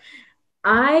fuck up.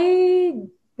 I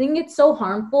think it's so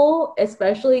harmful,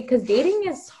 especially because dating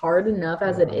is hard enough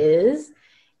as it is.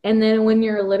 And then when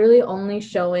you're literally only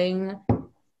showing,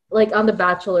 like on The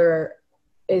Bachelor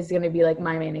is going to be like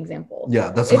my main example.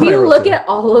 Yeah, that's if what I you wrote look too. at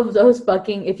all of those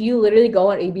fucking, if you literally go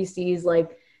on ABC's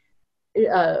like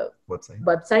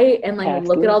website and like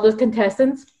look at all those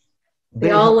contestants,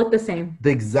 they all look the same. The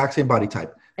exact same body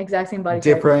type. Exact same body type.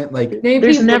 Different, like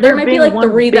There might be like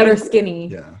three that are skinny.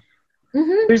 yeah.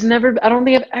 Mm-hmm. There's never. I don't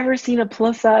think I've ever seen a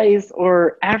plus size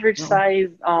or average size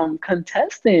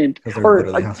contestant. Or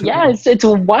it's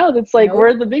wild. It's like where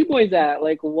are the big boys at?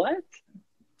 Like what?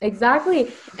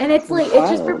 Exactly. And it's like it's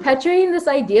just perpetuating this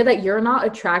idea that you're not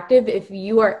attractive if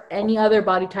you are any other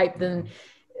body type than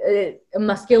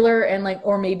muscular and like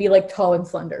or maybe like tall and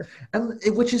slender. And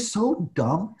which is so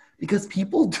dumb because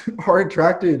people are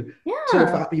attracted to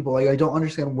fat people. Like I don't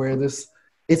understand where this.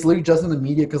 It's literally just in the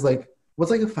media because like what's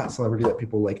like a fat celebrity that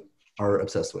people like are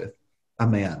obsessed with? A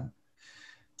man.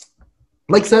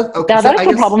 Like Seth. Okay, that's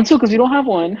the problem too because you don't have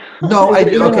one. No, I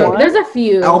do. Okay, there's a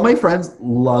few. All my friends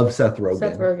love Seth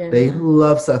Rogen. They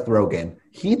love Seth Rogen.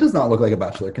 He does not look like a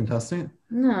Bachelor contestant.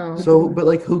 No. So, but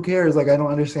like, who cares? Like, I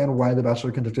don't understand why the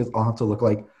Bachelor contestants all have to look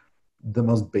like the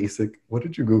most basic. What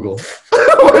did you Google?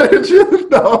 What did you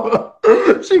know?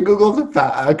 She Googled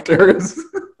fat actors.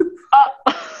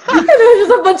 And there's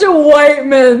just a bunch of white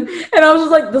men, and I was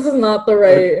just like, "This is not the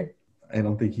right." I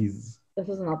don't think he's. This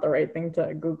is not the right thing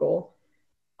to Google.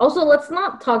 Also, let's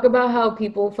not talk about how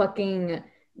people fucking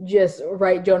just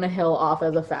write Jonah Hill off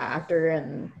as a fat actor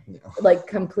and like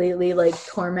completely like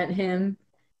torment him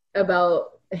about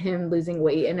him losing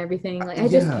weight and everything. Like I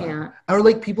just can't. Or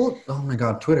like people, oh my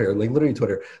god, Twitter, like literally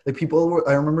Twitter. Like people were,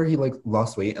 I remember he like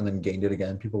lost weight and then gained it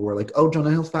again. People were like, oh, Jonah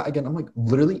Hill's fat again. I'm like,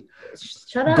 literally,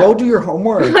 shut up. Go do your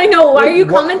homework. I know. Why are you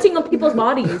commenting on people's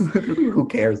bodies? Who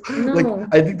cares? No. Like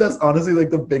I think that's honestly like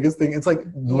the biggest thing. It's like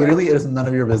literally it is none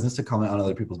of your business to comment on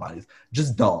other people's bodies.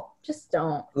 Just don't. Just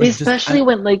don't. Like, especially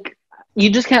when like you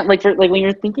just can't like for like when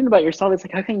you're thinking about yourself, it's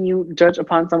like how can you judge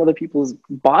upon some other people's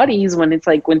bodies when it's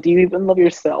like when do you even love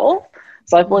yourself?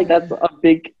 So I feel like that's a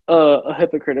big a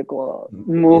hypocritical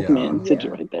movement to do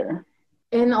right there.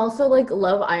 And also like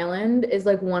Love Island is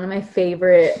like one of my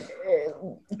favorite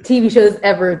TV shows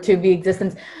ever to be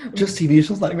existence. Just TV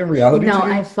shows, not even reality No,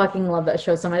 TV? I fucking love that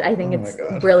show so much. I think it's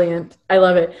brilliant. I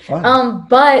love it. Wow.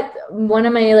 But one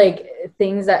of my like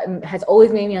things that has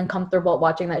always made me uncomfortable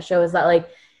watching that show is that like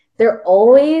they're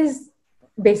always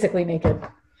basically naked.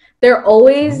 They're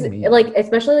always like,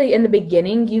 especially in the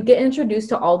beginning, you get introduced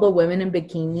to all the women in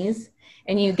bikinis,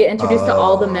 and you get introduced to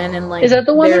all the men in like. Is that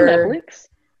the one on Netflix?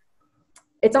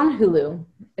 It's on Hulu.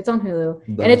 It's on Hulu,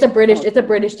 and it's a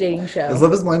British dating show. Is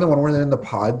Love Is Blind the one where they're in the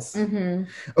pods? Mm-hmm.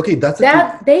 Okay, that's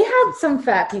that. They had some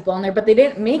fat people on there, but they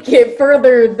didn't make it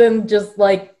further than just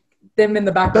like them in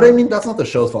the background. But I mean, that's not the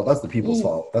show's fault. That's the people's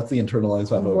fault. That's the internalized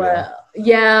fat phobia. Well,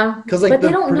 yeah, because like but they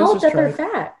don't know that they're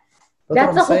fat.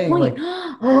 That's the what I'm whole saying. point.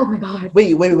 Like, Oh my god.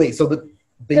 wait. So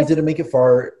they 'Cause- didn't make it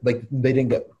far. Like, they didn't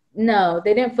get. No,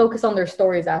 they didn't focus on their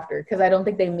stories after because I don't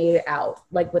think they made it out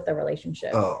like with the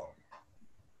relationship. Oh,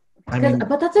 I mean,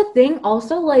 But that's a thing.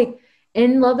 Also, like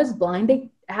in Love Is Blind,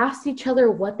 they asked each other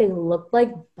what they looked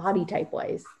like body type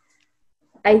wise.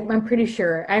 I'm pretty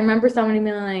sure. I remember somebody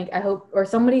being like, I hope, or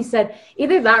somebody said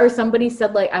either that or somebody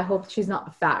said like, I hope she's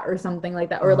not fat or something like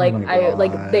that. Or Oh like, my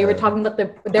like they were God. talking about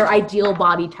their ideal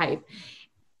body type.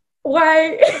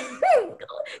 Why?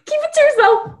 Keep it to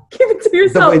yourself. Keep it to the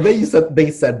yourself. way that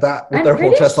they said that with their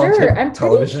whole chest on I'm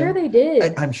television. pretty sure they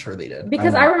did. I'm sure they did.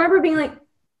 Because I remember being like,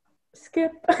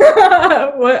 skip.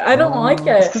 What? I don't like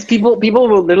it. Because people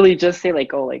will literally just say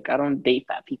like, oh, like I don't date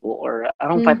fat people, or I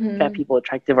don't find fat people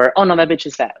attractive, or oh no, that bitch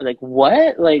is fat. Like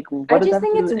what? Like what? I just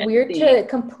think it's weird to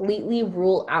completely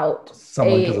rule out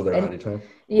someone because of their body type.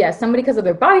 Yeah, somebody because of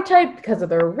their body type, because of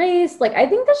their race. Like I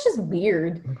think that's just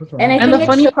weird. And I and think the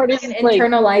funny part is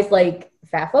internalized like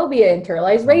fat phobia,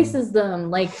 internalized racism.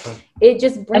 Like it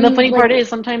just brings, and the funny part is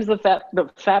sometimes the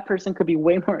fat person could be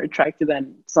way more attractive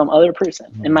than some other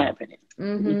person, in my opinion.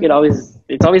 You could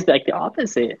it's always like the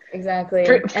opposite. Exactly.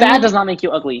 Fat does not make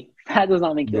you ugly. Fat does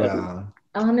not make you ugly.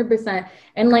 100%.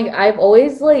 And like I've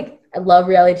always like I love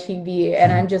reality TV,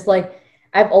 and I'm just like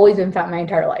I've always been fat my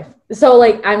entire life. So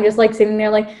like I'm just like sitting there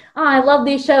like, oh, I love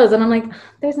these shows, and I'm like,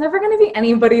 there's never gonna be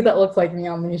anybody that looks like me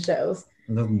on these shows.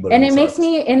 And it makes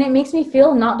me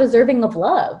feel not deserving of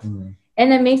love.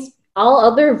 And it makes all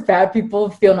other fat people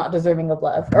feel not deserving of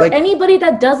love. Or like, anybody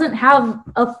that doesn't have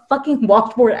a fucking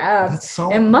washboard abs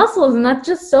and muscles, and that's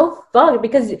just so fucked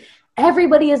because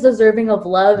everybody is deserving of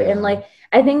love. And like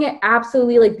I think it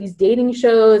absolutely like these dating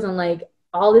shows and like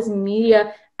all this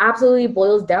media absolutely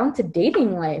boils down to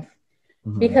dating life.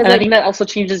 Because I think that also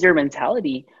changes your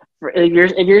mentality.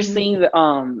 If you're seeing that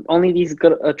only these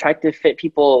good, attractive, fit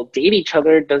people date each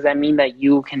other, does that mean that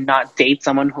you cannot date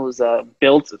someone who's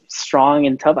built, strong,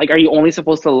 and tough? Like, are you only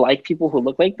supposed to like people who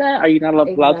look like that? Are you not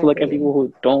allowed to look at people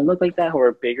who don't look like that, who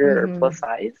are bigger or plus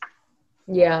size?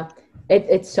 Yeah,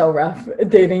 it's so rough.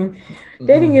 Dating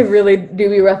is really do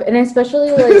be rough, and especially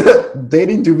like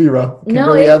dating do be rough.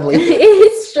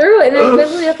 It's true, and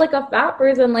especially as like a fat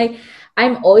person, like.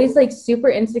 I'm always like super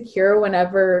insecure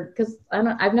whenever, because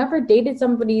I've never dated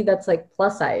somebody that's like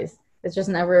plus size. It's just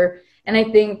never, and I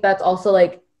think that's also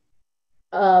like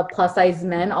plus size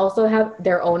men also have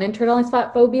their own internalized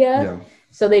fat phobia,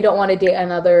 so they don't want to date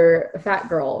another fat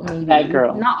girl. Maybe fat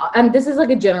girl. Not, and this is like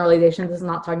a generalization. This is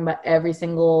not talking about every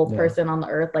single person on the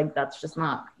earth. Like that's just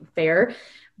not fair.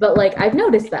 But like I've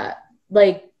noticed that,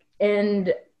 like,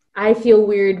 and I feel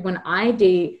weird when I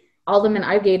date. All the men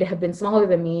I've dated have been smaller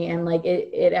than me, and like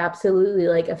it absolutely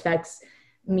like affects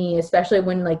me, especially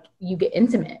when like you get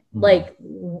intimate. Like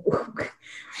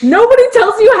nobody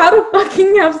tells you how to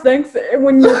fucking have sex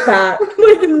when you're fat.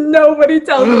 Like nobody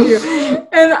tells you.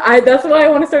 And that's why I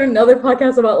want to start another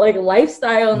podcast about like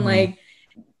lifestyle and like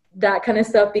that kind of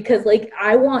stuff, because like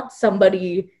I want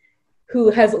somebody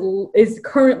who is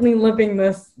currently living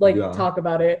this like talk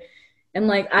about it. And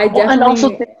like I definitely and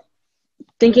also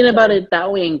thinking about it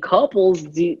that way in couples,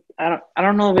 I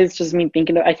don't know if it's just me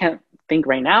thinking. I can't think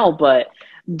right now, but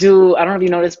I don't know if you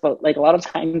noticed, but like a lot of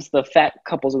times the fat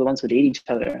couples are the ones who date each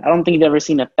other. I don't think you've ever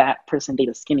seen a fat person date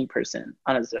a skinny person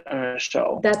on a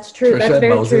show. That's true. That's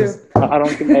very Moses. True. I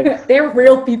don't think they're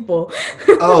real people.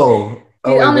 on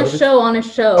a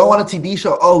show. Oh, on a TV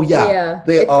show. Oh yeah.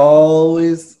 They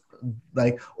always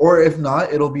like, or if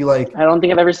not, it'll be like. I don't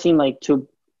think I've ever seen like two.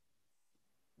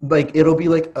 Like it'll be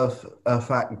like a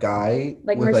fat guy,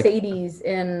 like Mercedes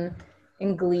in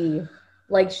Glee.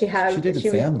 Like she dated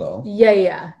Sam though.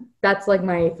 Yeah. That's like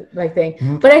my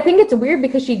thing. But I think it's weird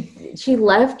because she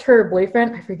left her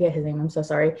boyfriend. I forget his name. I'm so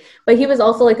sorry. But he was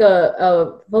also like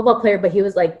a football player, but he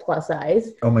was like plus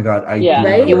size. Oh my god!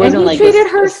 Right? He wasn't, and he treated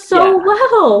her so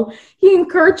well. He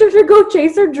encouraged her to go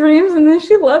chase her dreams, and then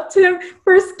she left him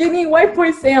for skinny white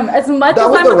boy Sam. As much that as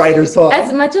was the writer's fault.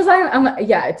 As much as I'm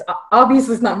it's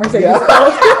obviously it's not Mercedes'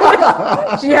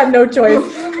 fault. She had no choice.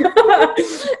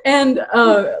 And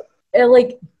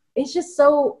like. It's just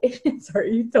so.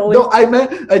 Sorry, you totally. No, I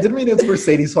didn't mean it's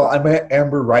Mercedes' fault. I meant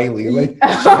Amber Riley. Like,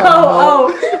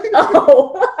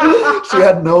 she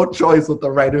had no choice what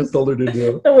the writers told her to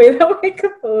do. The way that we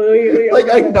completely. Like,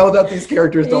 I know that these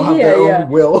characters don't have their own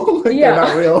will. Like, they're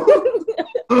not real.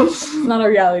 It's not a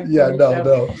reality. Yeah,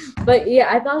 no. But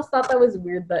yeah, I thought that was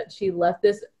weird that she left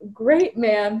this great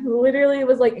man who literally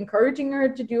was like encouraging her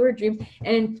to do her dreams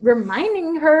and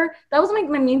reminding her. That was like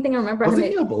my main thing I remember. Wasn't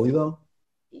he a bully though?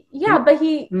 Yeah, but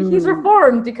he's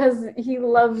reformed because he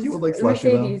loves he would, like,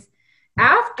 Mercedes.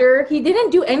 after he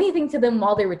didn't do anything to them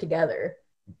while they were together.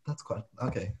 That's quite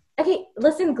okay. Okay,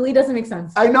 listen, Glee doesn't make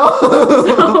sense. I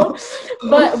know.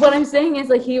 But what I'm saying is,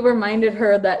 like, he reminded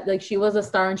her that, like, she was a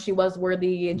star and she was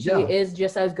worthy and she is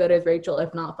just as good as Rachel,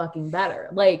 if not fucking better.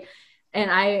 Like,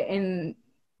 and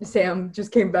Sam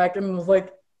just came back and was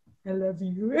like, I love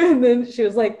you. And then she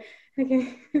was like,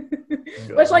 okay.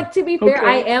 Which, like, to be fair,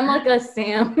 I am like a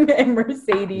Sam and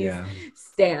Mercedes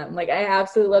stan. Like, I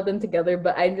absolutely love them together,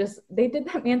 but they did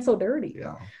that man so dirty.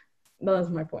 Yeah. That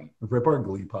was my point. Rip our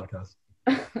Glee podcast.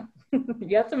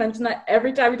 You have to mention that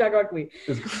every time we talk about Glee.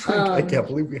 I can't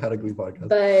believe we had a Glee podcast.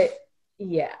 But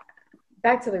yeah,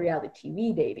 back to the reality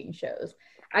TV dating shows.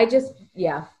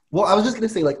 Well, I was just gonna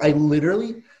say, like, I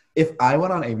literally, if I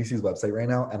went on ABC's website right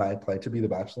now and I applied to be The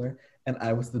Bachelor and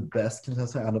I was the best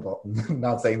contestant out of all,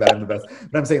 not saying that I'm the best,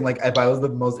 but I'm saying, like, if I was the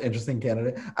most interesting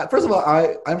candidate, first of all,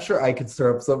 I'm sure I could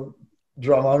stir up some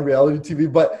drama on reality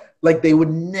TV, but, like, they would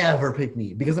never pick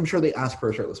me because I'm sure they asked for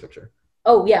a shirtless picture.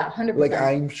 Oh yeah, 100%. Like,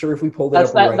 I'm sure if we pulled it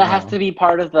up right now, that has to be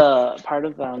part of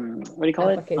what do you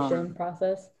call application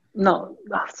process. No,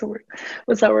 that's the word.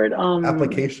 What's that word?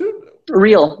 Application?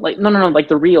 Real, like no, like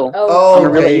the real. Oh,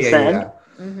 okay, yeah.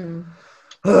 Mm-hmm.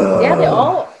 Yeah, they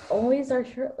all always are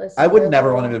shirtless. I would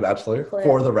never want to be a bachelor,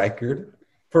 for the record,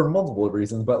 for multiple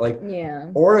reasons, but, like,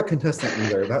 or a contestant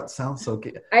either. That sounds so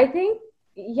good. I think.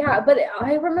 Yeah, but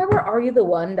I remember Are You the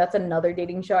One? That's another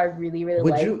dating show I really,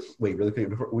 really liked. Really quick,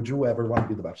 would you ever want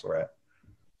to be the Bachelorette?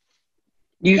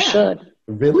 You should.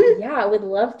 Really? Yeah, I would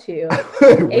love to.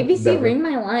 ABC, ring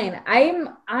my line.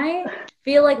 I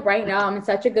feel like right now I'm in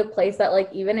such a good place that, like,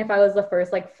 even if I was the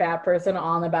first, like, fat person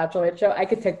on the Bachelorette show, I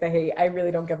could take the hate. I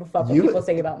really don't give a fuck what people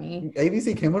say about me.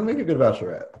 ABC Kim would make a good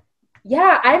Bachelorette.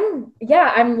 Yeah,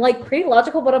 I'm like pretty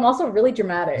logical, but I'm also really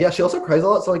dramatic. Yeah, she also cries a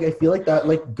lot, so, like, I feel like that,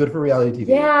 like, good for reality TV.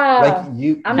 Yeah,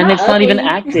 like it's not even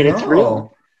acted; it's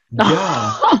real.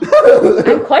 Yeah,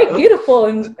 I'm quite beautiful.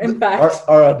 In fact,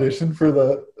 our audition for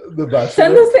the Bachelor.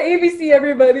 Send us to ABC,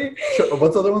 everybody.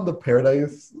 What's the other one? The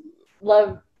Paradise.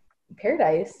 Love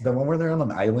Paradise. The one where they're on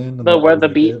an island. The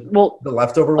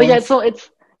leftover ones. Oh yeah, so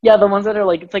it's. Yeah, the ones that are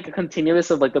like, it's like a continuous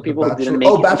of like the people who didn't make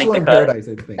it. Oh, Bachelor in Paradise,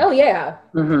 I think. Oh, yeah.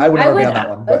 Mm-hmm. I would never be on that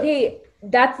one. But... Okay,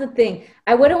 that's the thing.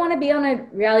 I wouldn't want to be on a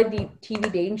reality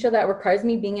TV dating show that requires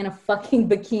me being in a fucking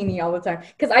bikini all the time.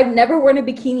 Because I've never worn a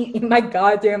bikini in my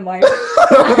goddamn life.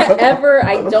 Ever.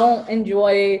 I don't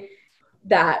enjoy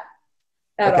that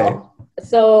at all.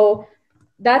 So...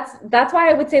 That's why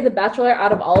I would say The Bachelor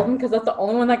out of all of them, because that's the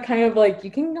only one that kind of like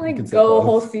you can go a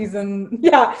whole season.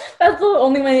 Yeah, that's the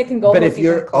only way it can go. But if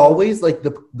you're always like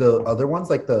the other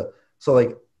ones,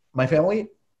 like my family,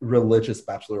 religious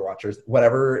Bachelor watchers,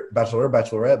 whatever, Bachelor,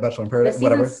 Bachelorette, Bachelor in Paradise,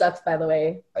 whatever. Sucks, by the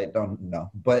way. I don't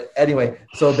know, but anyway,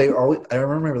 so they always. I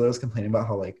remember my brother was complaining about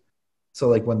how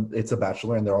when it's a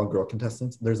Bachelor and they're all girl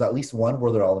contestants, there's at least one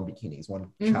where they're all in bikinis,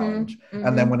 one challenge,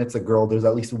 and then when it's a girl, there's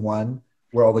at least one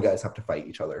where all the guys have to fight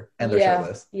each other and they're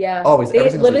shirtless. Yeah. Always. They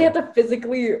literally have to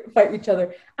physically fight each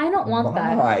other. I don't want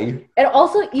that. And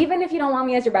also, even if you don't want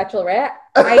me as your Bachelorette,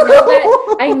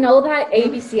 I know that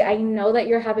ABC, I know that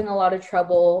you're having a lot of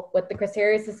trouble with the Chris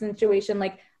Harris situation.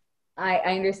 Like, I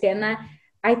understand that.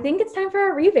 I think it's time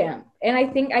for a revamp. And I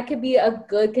think I could be a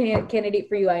good candidate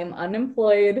for you. I am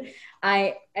unemployed.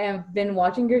 I have been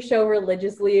watching your show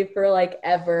religiously for like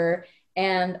ever.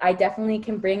 And I definitely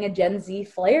can bring a Gen Z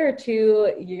flair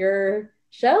to your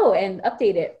show and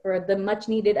update it for the much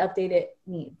needed updated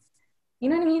needs. You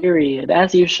know what I mean? Period.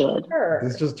 As you should. Sure.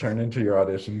 This just turned into your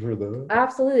audition for the...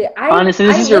 Absolutely. Honestly,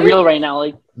 this is your real right now.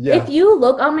 Like, if you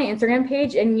look on my Instagram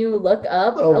page and you look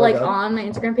up, on my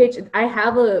Instagram page, I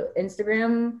have a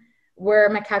Instagram where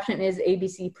my caption is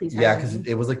ABC, please. Yeah, because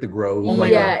it was like the Grow.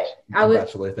 I would.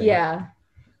 Thing. Yeah.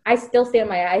 I still stand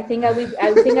by it. I think I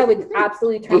would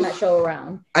absolutely turn that show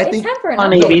around. It's time for an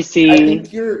on ABC. I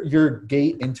think your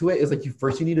gate into it is like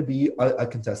you need to be a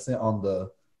contestant on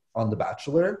the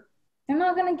Bachelor. They're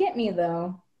not gonna get me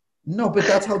though. No, but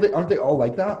that's how aren't they all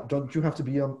like that? Don't you have to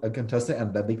be a contestant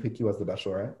and then they pick you as the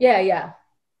Bachelorette? Yeah.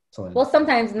 Well,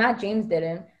 sometimes Matt James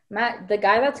didn't. Matt, the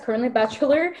guy that's currently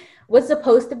Bachelor, was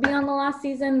supposed to be on the last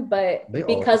season, but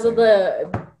because of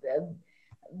the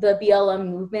BLM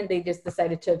movement, they just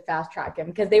decided to fast track him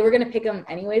because they were going to pick him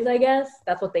anyways, I guess.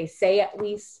 That's what they say, at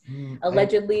least,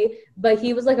 allegedly. But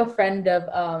he was like a friend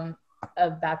of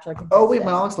Bachelor contestant. Oh, wait,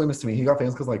 Mama explained this to me. He got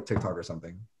famous because like TikTok or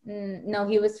something. No,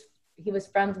 he was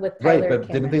friends with Tyler. Right, but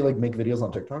didn't they like make videos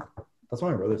on TikTok? That's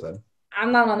what my brother said.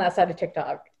 I'm not on that side of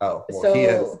TikTok. Oh, well, so he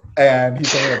is. And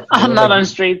he's saying I'm not on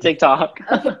straight TikTok.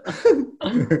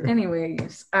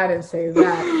 Anyways, I didn't say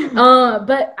that.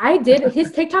 But I did.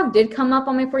 His TikTok did come up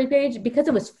on my For You page because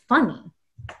it was funny.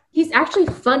 He's actually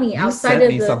funny You outside sent of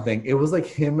me the. something. It was like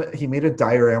him. He made a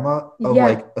diorama of Yeah.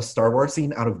 like a Star Wars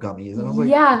scene out of gummies, and I was like,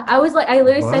 Yeah, I was like, I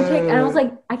literally sent it, and I was what?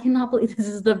 like, I cannot believe this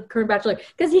is the current Bachelor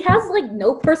because he has like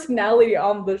no personality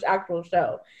on the actual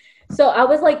show. So I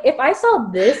was like, if I saw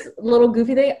this little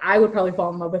goofy thing, I would probably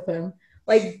fall in love with him.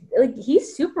 Like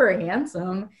he's super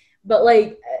handsome, but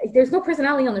like, there's no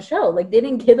personality on the show. Like they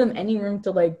didn't give him any room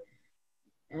to like.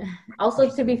 Also,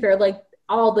 to be fair, like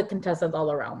all the contestants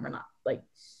all around were not like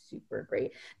super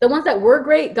great. The ones that were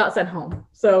great got sent home.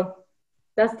 So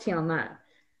that's tea on that.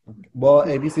 Well,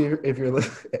 ABC,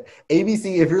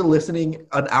 ABC, if you're listening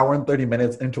an hour and 30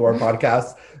 minutes into our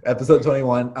podcast, episode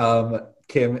 21,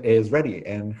 Kim is ready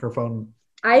and her phone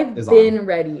I've is been on.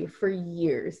 ready for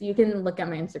years. You can look at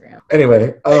my Instagram.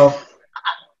 Anyway,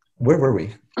 where were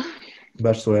we?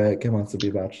 Bachelorette, Kim wants to be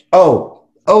batch. Oh,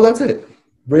 that's it.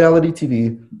 Reality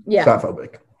TV, Yeah.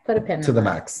 fatphobic Put a pin to in the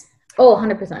that. max. Oh,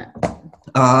 100%.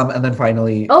 And then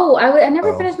finally. Oh, I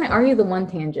never finished my Are You the One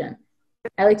tangent.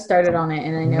 I like started on it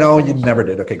and I never. No, you never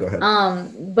did. Okay, go ahead.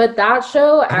 But that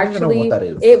show I don't even know actually, what that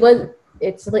is.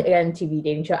 It's like an TV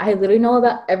dating show. I literally know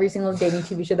about every single dating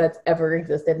TV show that's ever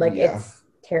existed. Like it's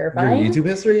terrifying. Your YouTube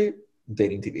history,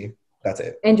 dating TV. That's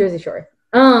it. And Jersey Shore.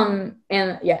 And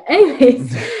yeah.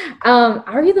 Anyways,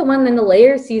 Are You the One? Then the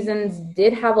later seasons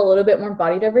did have a little bit more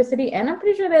body diversity, and I'm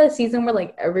pretty sure they had a season where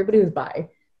like everybody was bi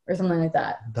or something like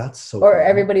that. That's so. Or funny.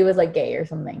 everybody was like gay or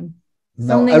something.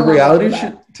 No, a reality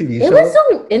TV show. It was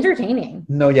so entertaining.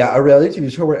 No, yeah, a reality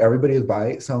TV show where everybody is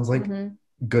bi sounds like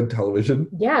good television.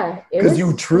 Yeah, because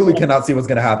you truly cannot see what's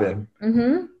gonna happen.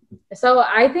 So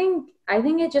I think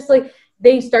it just like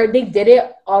they did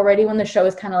it already when the show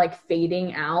is kind of like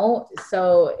fading out,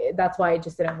 so that's why it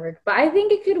just didn't work. But I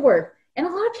think it could work, and a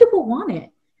lot of people want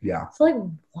it. Yeah. So like,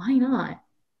 why not?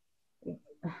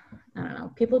 I don't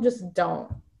know. People just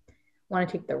don't want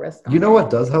to take the risk. You know what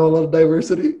does have a lot of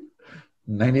diversity?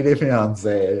 90 Day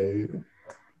Fiance.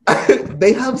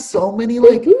 They have so many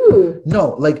like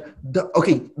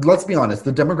okay, let's be honest,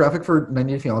 the demographic for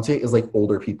 90 Day Fiance is like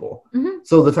older people.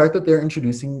 So the fact that they're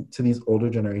introducing to these older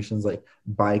generations like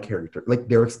bi character, like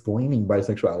they're explaining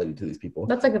bisexuality to these people.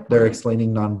 That's like a point. They're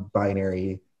explaining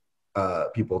non-binary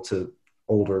people to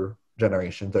older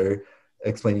generations. They're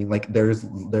explaining like there's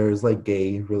like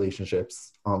gay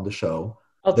relationships on the show.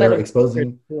 They're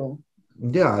exposing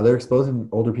they're exposing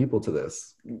older people to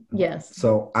this. Yes.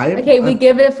 So we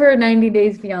give it for 90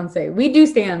 Days Fiance. We do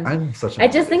stand. I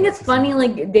just think it's funny,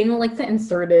 like Daniel likes to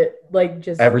insert it like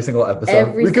just every single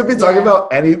episode. We could be talking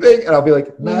about anything and I'll be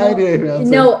like 90 Days Fiance.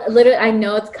 No, literally I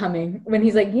know it's coming when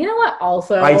he's like, you know what,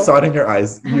 also I saw it in your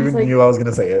eyes. You knew I was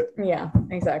gonna say it. Yeah,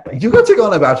 exactly. You got to go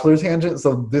on a Bachelor tangent,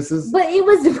 so this is but it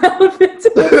was relevant to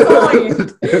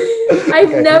the point.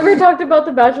 I've never talked about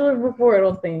The Bachelor before, I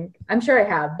don't think. I'm sure I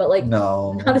have, but like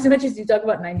no, not as much as you talk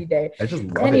about 90 Day. I just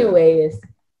love Anyways,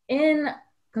 in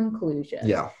conclusion.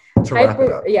 Yeah. To wrap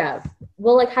it up. Yeah.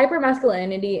 Well, like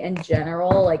hypermasculinity in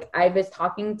general, like I was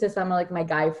talking to some of like my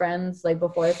guy friends like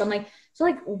before this. I'm like, so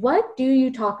like what do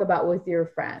you talk about with your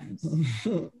friends?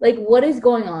 Like what is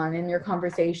going on in your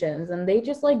conversations? And they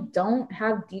just like don't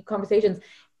have deep conversations.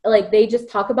 Like they just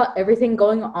talk about everything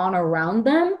going on around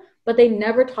them, but they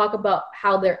never talk about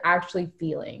how they're actually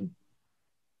feeling.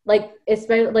 Like,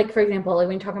 especially like, for example, like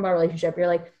when you're talking about a relationship, you're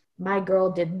like, my girl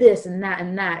did this and that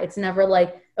and that. It's never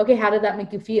like, okay, how did that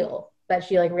make you feel that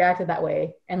she like reacted that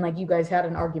way? And like you guys had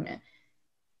an argument.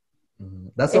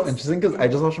 That's so interesting because I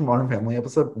just watched a Modern Family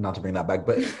episode, not to bring that back,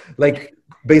 but like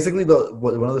basically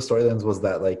one of the storylines was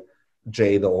that like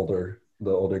Jay, the older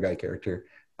guy character,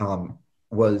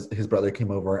 was his brother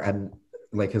came over and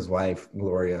like his wife,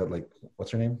 Gloria, like what's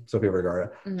her name? Sofia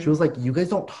Vergara. She was like, you guys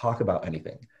don't talk about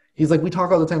anything. He's like, we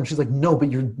talk all the time. She's like, no,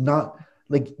 but you're not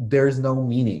like, there's no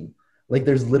meaning. Like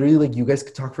there's literally like, you guys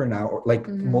could talk for an hour, like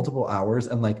multiple hours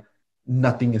and like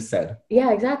nothing is said.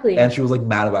 Yeah, exactly. And she was like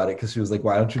mad about it because she was like,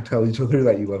 why don't you tell each other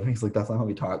that you love me? He's like, that's not how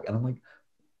we talk. And I'm like,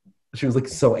 she was like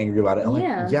so angry about it. I'm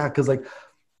like, yeah, because like,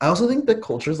 I also think that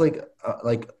culture's like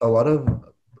a lot of,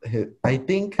 I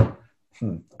think,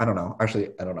 I don't know. Actually,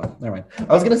 I don't know. Never mind.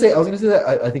 I was gonna say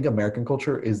that I think American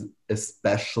culture is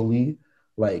especially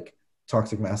like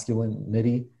toxic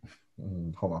masculinity.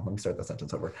 Hold on, let me start that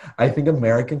sentence over. I think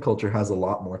American culture has a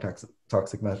lot more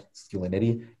toxic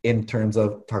masculinity in terms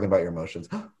of talking about your emotions.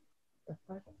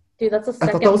 Dude, that's a second.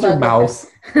 I thought that was your mouse.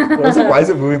 I was like, why is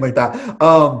it moving like that?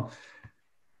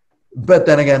 But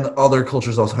then again, other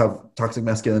cultures also have toxic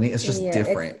masculinity. It's just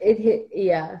different.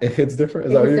 It hits different.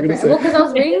 Is that what you're gonna say? Well, because I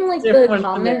was reading like the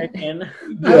comment.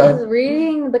 I was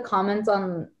reading the comments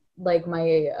on like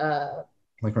my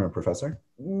like from a professor.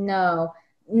 No,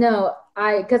 No,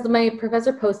 because my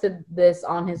professor posted this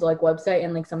on his like website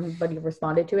and like somebody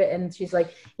responded to it and she's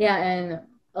like, yeah, and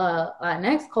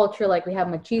Latinx culture, like we have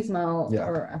machismo. Yeah.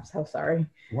 Or I'm so sorry.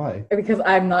 Why? Because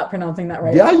I'm not pronouncing that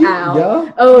right. Yeah,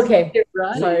 yeah. Oh, okay.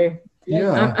 Right. Sorry.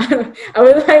 Yeah.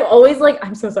 I always like,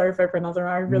 I'm so sorry if I pronounce it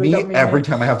wrong. I really don't mean every it.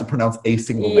 time I have to pronounce a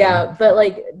single name. Yeah, but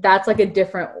like that's like a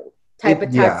different type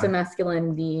of yeah. toxic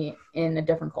masculinity in a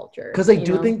different culture. Because I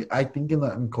think in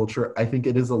Latin culture, I think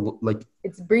it is like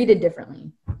it's breeded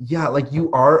differently. Yeah, like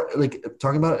you are like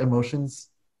talking about emotions.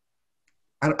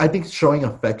 I think showing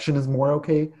affection is more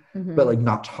okay, but like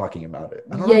not talking about it.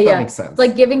 I don't know if that makes sense. It's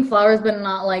like giving flowers, but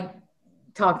not like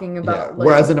talking about. Yeah. Like,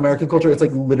 whereas in American culture, it's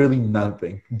like literally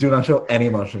nothing. Do not show any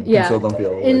emotion. Yeah. So don't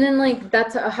feel. And then like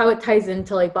that's how it ties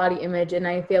into like body image, and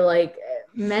I feel like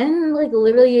men like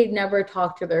literally never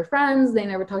talk to their friends. They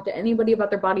never talk to anybody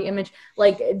about their body image.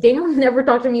 Like Daniel never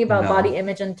talked to me about body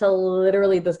image until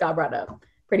literally this got brought up.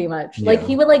 Pretty much. Yeah. Like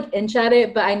he would like inch at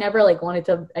it, but I never like wanted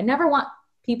to. I never want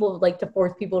people like to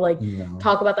force people to like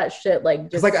talk about that shit. Like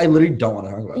just like I literally don't want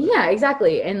to talk about it. Yeah,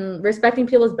 exactly. And respecting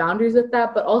people's boundaries with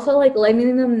that, but also like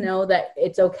letting them know that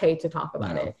it's okay to talk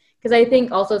about it. Because I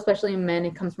think also, especially in men,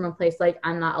 it comes from a place like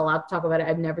I'm not allowed to talk about it.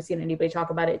 I've never seen anybody talk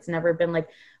about it. It's never been like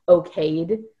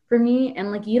okayed for me.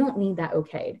 And like you don't need that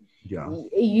okayed. Yeah.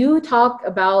 You talk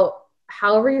about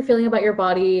however you're feeling about your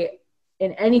body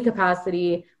in any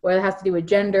capacity, whether it has to do with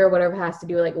gender, whatever it has to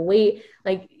do with like weight,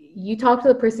 like you talk to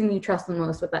the person you trust the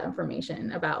most with that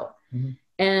information about.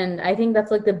 And I think that's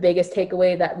like the biggest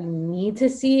takeaway that we need to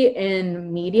see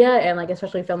in media and like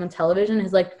especially film and television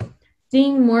is like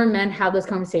seeing more men have those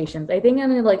conversations. I think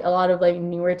in like a lot of like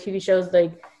newer TV shows,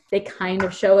 like they kind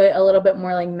of show it a little bit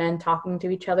more like men talking to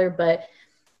each other, but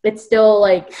it's still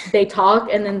like they talk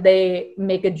and then they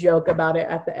make a joke about it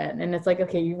at the end. And it's like,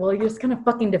 okay, well, you just kind of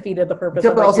fucking defeated the purpose.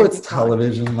 Yeah, of, but like, also it's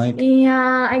television. Like,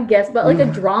 yeah, I guess. But like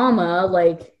a drama,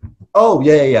 like. Oh,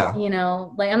 yeah. You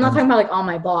know, like I'm not talking about like On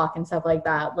My Block and stuff like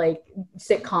that, like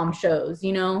sitcom shows,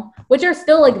 you know, which are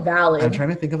still like valid. I'm trying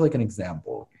to think of like an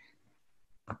example.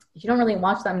 You don't really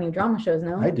watch that many drama shows,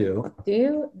 no? I do. Do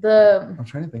you? I'm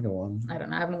trying to think of one. I don't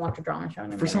know. I haven't watched a drama show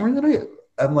in a For some reason,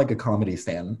 I'm like a comedy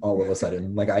stan all of a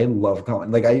sudden. Like I love comedy.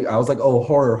 Like I was like, oh,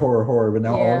 horror, but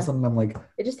now all of a sudden I'm like,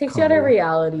 it just takes you out of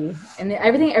reality, and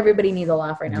everybody needs a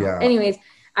laugh right now. Yeah. Anyways,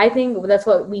 I think that's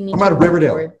what we need. I'm out of Riverdale.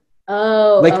 Forward.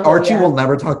 Oh, Archie will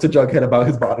never talk to Jughead about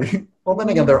his body. Well, then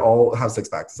again, they're all have six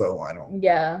packs, so I don't.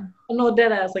 Yeah. No,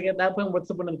 dead ass. Like at that point, what's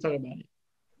the point of talking about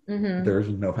it? There's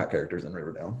no fat characters in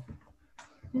Riverdale.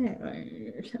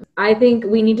 I think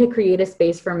we need to create a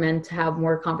space for men to have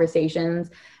more conversations.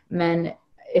 Men,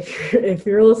 if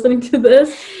you're listening to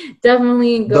this,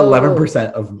 definitely go. The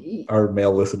 11% of our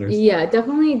male listeners. Yeah,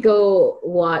 definitely go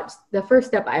watch. The first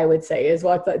step I would say is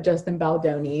watch that Justin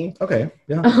Baldoni. Okay.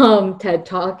 Yeah. TED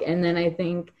Talk, and then I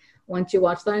think once you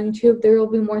watch that on YouTube, there will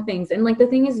be more things. And like the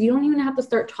thing is, you don't even have to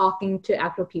start talking to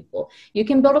actual people. You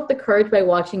can build up the courage by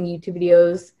watching YouTube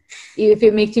videos. If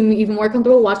it makes you even more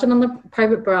comfortable, watch it on the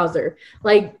private browser.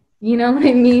 Like, you know what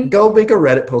I mean? Go make a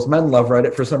Reddit post. Men love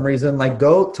Reddit for some reason. Like,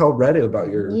 go tell Reddit about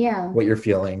what you're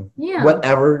feeling. Yeah.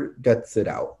 Whatever gets it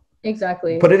out.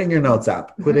 Exactly. Put it in your notes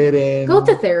app. Put it in. Go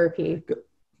to therapy.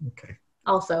 Okay.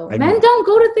 Also, men don't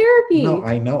go to therapy. No,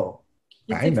 I know.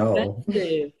 I know.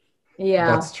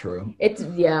 Yeah. That's true. It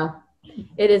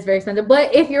is very expensive.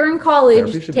 But if you're in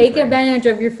college, take advantage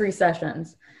of your free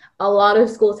sessions. A lot of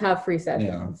schools have free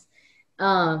sessions.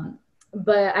 Yeah.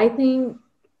 But I think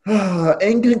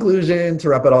in conclusion, to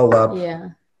wrap it all up,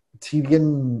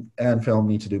 TV and film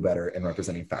need to do better in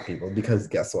representing fat people because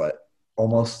guess what?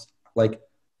 Almost like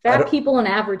fat people and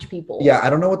average people. Yeah,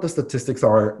 I don't know what the statistics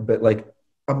are, but like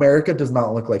America does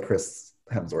not look like Chris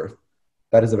Hemsworth.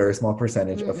 That is a very small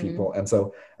percentage of people. And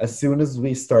so as soon as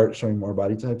we start showing more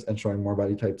body types and showing more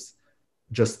body types,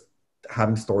 just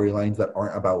having storylines that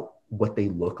aren't about what they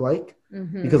look like,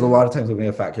 because a lot of times when we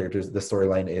have fat characters, the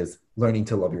storyline is learning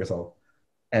to love yourself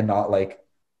and not like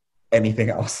anything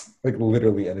else, like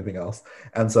literally anything else.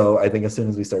 And so I think as soon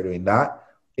as we start doing that,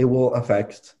 it will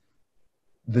affect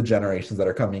the generations that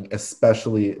are coming,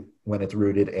 especially when it's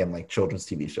rooted in like children's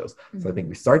TV shows. So I think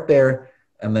we start there,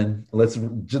 and then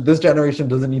this generation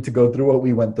doesn't need to go through what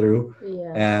we went through,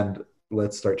 and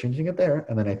let's start changing it there.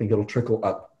 And then I think it'll trickle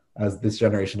up as this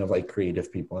generation of like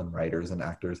creative people and writers and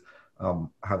actors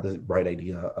have the right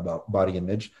idea about body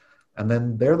image. And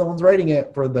then they're the ones writing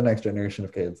it for the next generation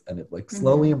of kids, and it like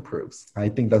slowly improves. I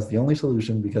think that's the only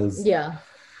solution because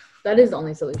that is the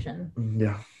only solution.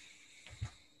 Yeah.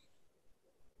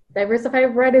 Diversify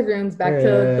writers' rooms back to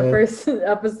the first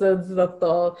episodes. That's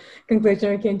the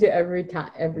conclusion we came to every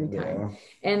time.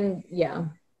 And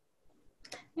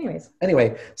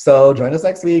Anyway, so join us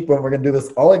next week when we're going to do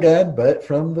this all again, but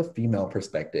from the female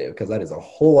perspective, because that is a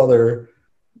whole other...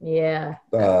 Yeah.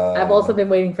 I've also been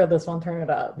waiting for this one. Turn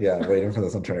it up. Yeah, waiting for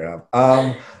this one. Turn it up.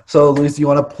 So, Luis, you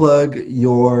want to plug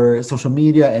your social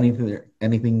media,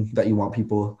 anything that you want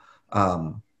people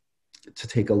to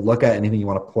take a look at, anything you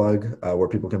want to plug, where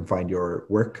people can find your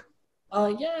work?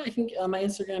 Yeah, I think my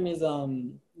Instagram is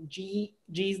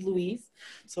G's Luis.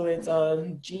 So it's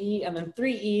G and then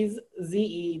 3 E's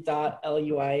ZE.LUISS.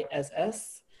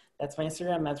 That's my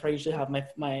Instagram. That's where I usually have my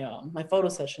photo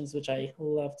sessions, which I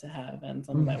love to have, and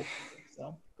some of my work.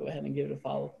 So go ahead and give it a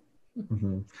follow.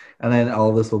 Mm-hmm. And then all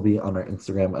of this will be on our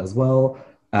Instagram as well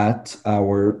at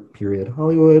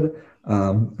 @our_Hollywood.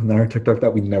 And then our TikTok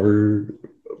that we never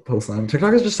post on.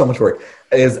 TikTok is just so much work.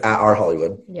 Is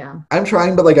 @OurHollywood. Yeah. I'm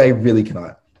trying, but like I really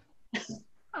cannot.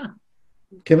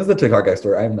 Kim is the TikTok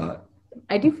expert. I'm not.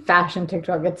 I do fashion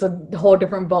TikTok. It's a whole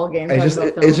different ballgame. I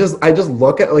just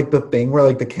look at like the thing where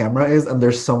like the camera is, and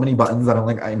there's so many buttons that I'm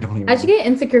like, I don't even. I should get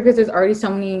insecure because there's already so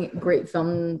many great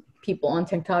film people on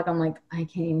TikTok. I'm like, I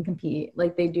can't even compete.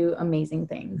 Like they do amazing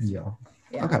things. Yeah.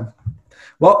 Okay.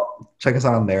 Well, check us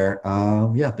out on there.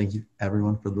 Yeah. Thank you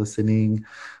everyone for listening.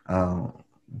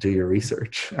 Do your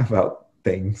research about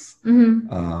things.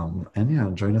 Mm-hmm. And yeah,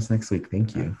 join us next week.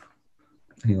 Thank you.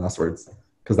 Any last words?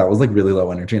 Because that was like really low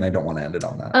energy and I don't want to end it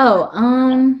on that. I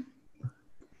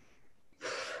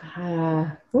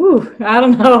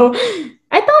don't know.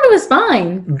 I thought it was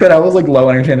fine. But I was like low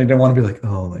energy and I didn't want to be like,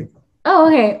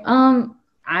 okay.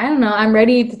 I don't know. I'm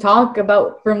ready to talk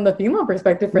about from the female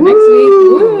perspective for next week.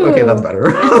 Woo. Okay, that's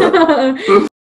better.